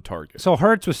number one target. So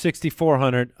Hurts was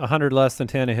 6,400, 100 less than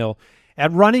Tannehill.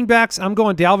 At running backs, I'm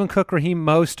going Dalvin Cook, Raheem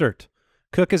Mostert.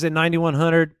 Cook is at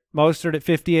 9,100, Mostert at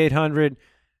 5,800.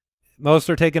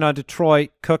 Mostert taking on Detroit,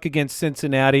 Cook against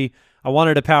Cincinnati. I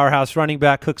wanted a powerhouse running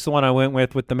back. Cook's the one I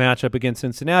went with the matchup against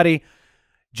Cincinnati.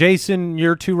 Jason,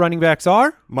 your two running backs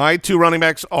are? My two running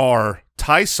backs are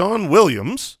Tyson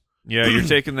Williams. Yeah, you're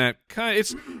taking that kind.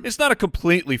 It's not a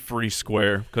completely free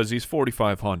square because he's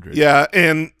 4,500. Yeah,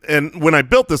 and when I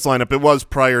built this lineup, it was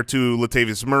prior to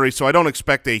Latavius Murray, so I don't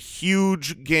expect a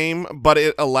huge game, but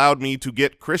it allowed me to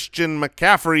get Christian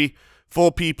McCaffrey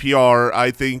full PPR. I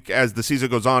think as the season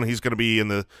goes on, he's going to be in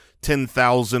the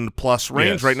 10,000 plus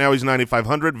range. Yes. Right now he's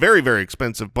 9,500. Very, very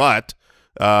expensive, but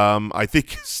I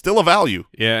think still a value.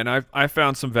 Yeah, and I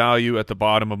found some value at the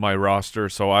bottom of my roster,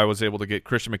 so I was able to get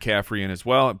Christian McCaffrey in as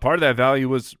well. And part of that value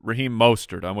was Raheem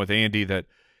Mostert. I'm with Andy that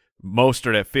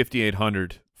Mostert at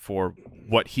 5,800 for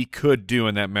what he could do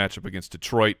in that matchup against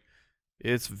Detroit.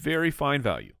 It's very fine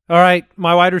value. All right,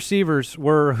 my wide receivers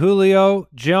were Julio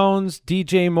Jones,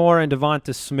 DJ Moore, and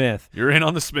Devonta Smith. You're in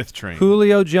on the Smith train.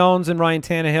 Julio Jones and Ryan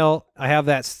Tannehill. I have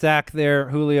that stack there.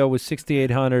 Julio was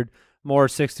 6,800, Moore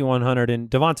 6,100, and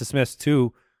Devonta Smith's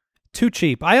too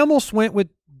cheap. I almost went with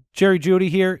Jerry Jeudy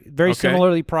here, very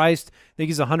similarly priced. I think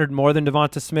he's 100 more than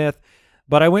Devonta Smith,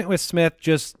 but I went with Smith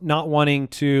just not wanting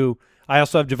to. I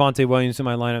also have Javonte Williams in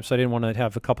my lineup, so I didn't want to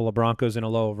have a couple of Broncos in a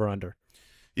low over-under.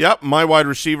 Yep, my wide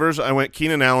receivers, I went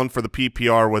Keenan Allen for the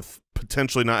PPR with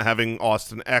potentially not having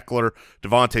Austin Eckler,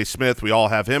 Devontae Smith. We all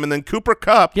have him. And then Cooper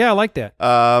Kupp. Yeah, I like that.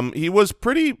 He was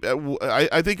pretty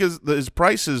I think his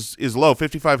price is low,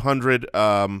 5,500,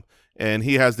 and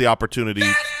he has the opportunity.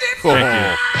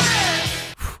 Thank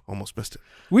Almost missed it.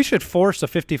 We should force a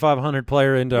 5,500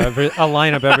 player into a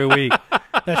lineup every week.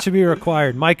 That should be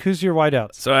required. Mike, who's your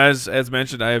wideouts? So as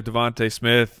mentioned, I have Devontae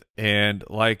Smith, and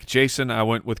like Jason, I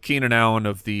went with Keenan Allen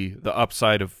of the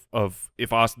upside of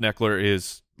if Austin Eckler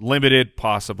is limited,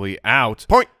 possibly out.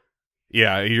 Point.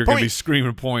 Yeah, you're going to be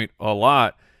screaming point a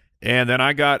lot. And then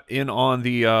I got in on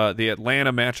the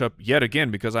Atlanta matchup yet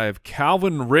again because I have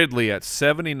Calvin Ridley at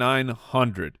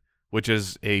 7,900, which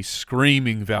is a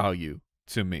screaming value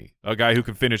to me. A guy who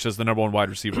can finish as the #1 wide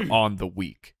receiver on the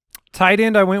week. Tight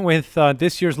end, I went with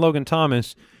this year's Logan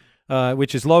Thomas,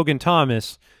 which is Logan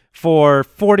Thomas, for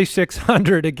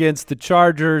 4,600 against the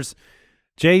Chargers.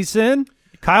 Jason,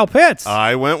 Kyle Pitts.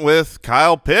 I went with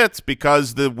Kyle Pitts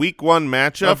because the Week 1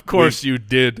 matchup. Of course you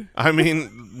did. I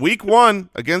mean, Week 1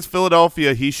 against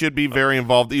Philadelphia, he should be very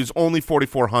involved. He's only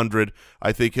 4,400.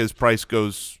 I think his price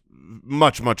goes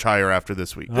much, much higher after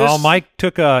this week. Mike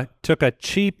took a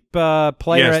cheap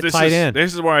player at tight end.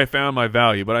 This is where I found my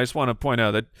value, but I just want to point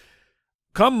out that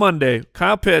come Monday,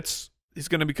 Kyle Pitts is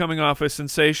going to be coming off a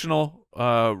sensational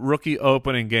rookie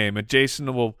opening game, and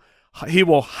Jason will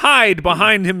hide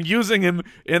behind him, using him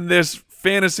in this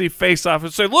fantasy face-off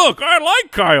and say, look, I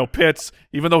like Kyle Pitts,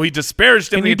 even though he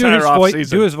disparaged him the entire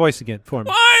offseason. Do his voice again for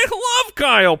me. I love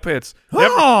Kyle Pitts.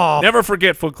 Never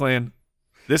forget, FootClan.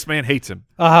 This man hates him.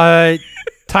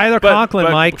 Tyler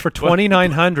Conklin, Mike, for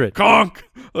 2,900. Conk.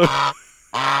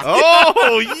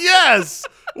 Oh, yes.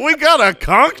 We got a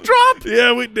conk drop?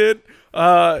 Yeah, we did.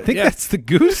 I think that's the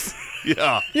goose.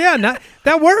 Yeah. Yeah,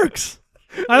 that works.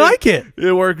 I like it.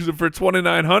 It works for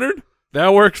 2,900.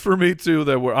 That works for me too.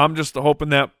 I'm just hoping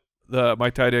that my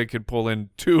tight end can pull in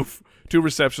two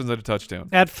receptions and a touchdown.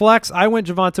 At flex, I went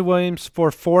Javonte Williams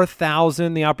for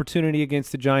 4,000. The opportunity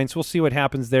against the Giants. We'll see what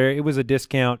happens there. It was a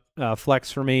discount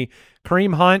flex for me.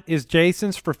 Kareem Hunt is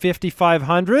Jason's for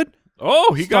 5,500.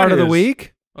 Oh, he got start of the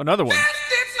week. Another one.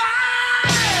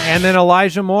 And then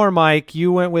Elijah Moore, Mike,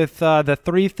 you went with the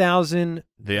 3,000.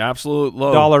 The absolute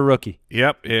low dollar rookie.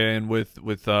 Yep, and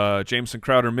with Jameson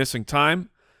Crowder missing time,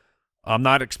 I'm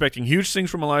not expecting huge things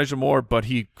from Elijah Moore, but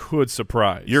he could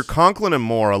surprise. Your Conklin and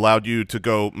Moore allowed you to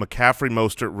go McCaffrey,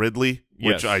 Mostert, Ridley,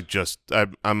 which yes.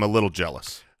 I'm a little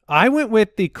jealous. I went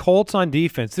with the Colts on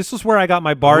defense. This is where I got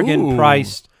my bargain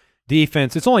priced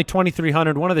defense. It's only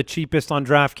 2,300, one of the cheapest on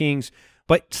DraftKings,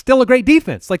 but still a great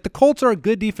defense. Like, the Colts are a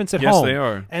good defense at home. Yes, they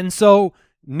are. And so,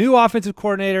 new offensive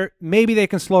coordinator, maybe they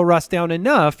can slow Russ down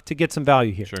enough to get some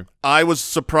value here. Sure. I was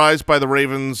surprised by the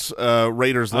Ravens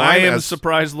Raiders line. I am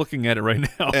surprised looking at it right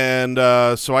now.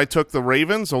 And so I took the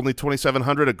Ravens, only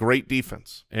 2,700, a great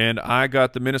defense. And I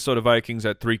got the Minnesota Vikings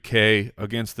at 3K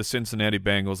against the Cincinnati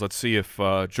Bengals. Let's see if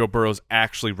Joe Burrow's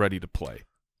actually ready to play.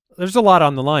 There's a lot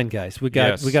on the line, guys. We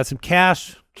got some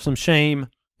cash, some shame,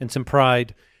 and some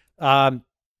pride.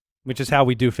 Which is how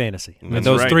we do fantasy. That's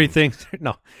those right. three things.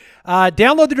 No.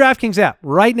 Download the DraftKings app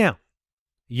right now.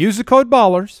 Use the code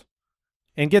BALLERS,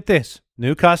 and get this.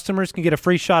 New customers can get a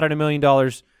free shot at $1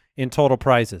 million in total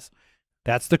prizes.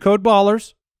 That's the code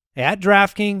BALLERS at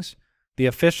DraftKings, the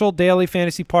official daily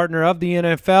fantasy partner of the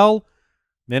NFL.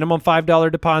 Minimum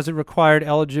 $5 deposit required.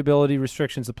 Eligibility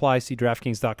restrictions apply. See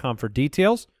DraftKings.com for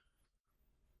details.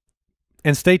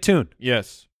 And stay tuned.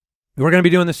 Yes. We're going to be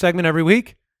doing this segment every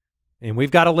week. And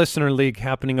we've got a listener league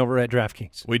happening over at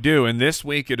DraftKings. We do, and this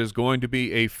week it is going to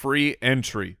be a free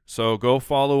entry. So go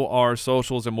follow our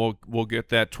socials, and we'll get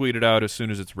that tweeted out as soon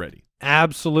as it's ready.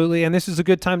 Absolutely, and this is a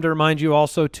good time to remind you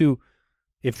also to,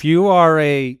 if you are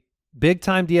a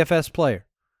big-time DFS player,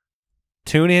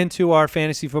 tune in to our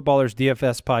Fantasy Footballers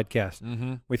DFS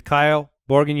podcast with Kyle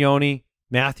Borgognoni,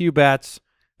 Matthew Betts.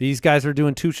 These guys are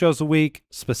doing 2 shows a week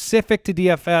specific to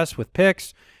DFS with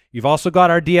picks. You've also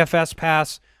got our DFS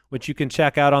Pass, which you can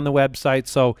check out on the website.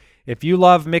 So if you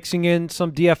love mixing in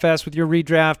some DFS with your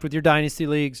redraft, with your dynasty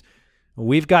leagues,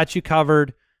 we've got you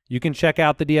covered. You can check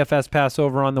out the DFS Pass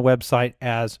over on the website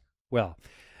as well.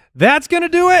 That's going to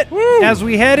do it. Woo! As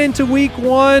we head into week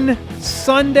 1,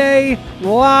 Sunday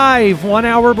live, 1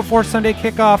 hour before Sunday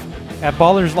kickoff at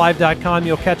ballerslive.com.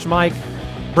 You'll catch Mike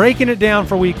breaking it down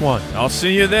for week 1. I'll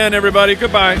see you then, everybody.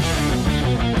 Goodbye.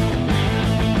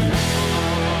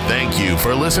 Thank you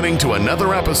for listening to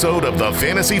another episode of the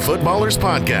Fantasy Footballers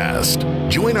Podcast.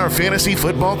 Join our fantasy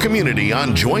football community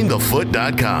on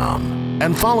jointhefoot.com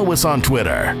and follow us on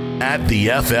Twitter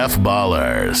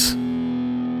 @TheFFBallers.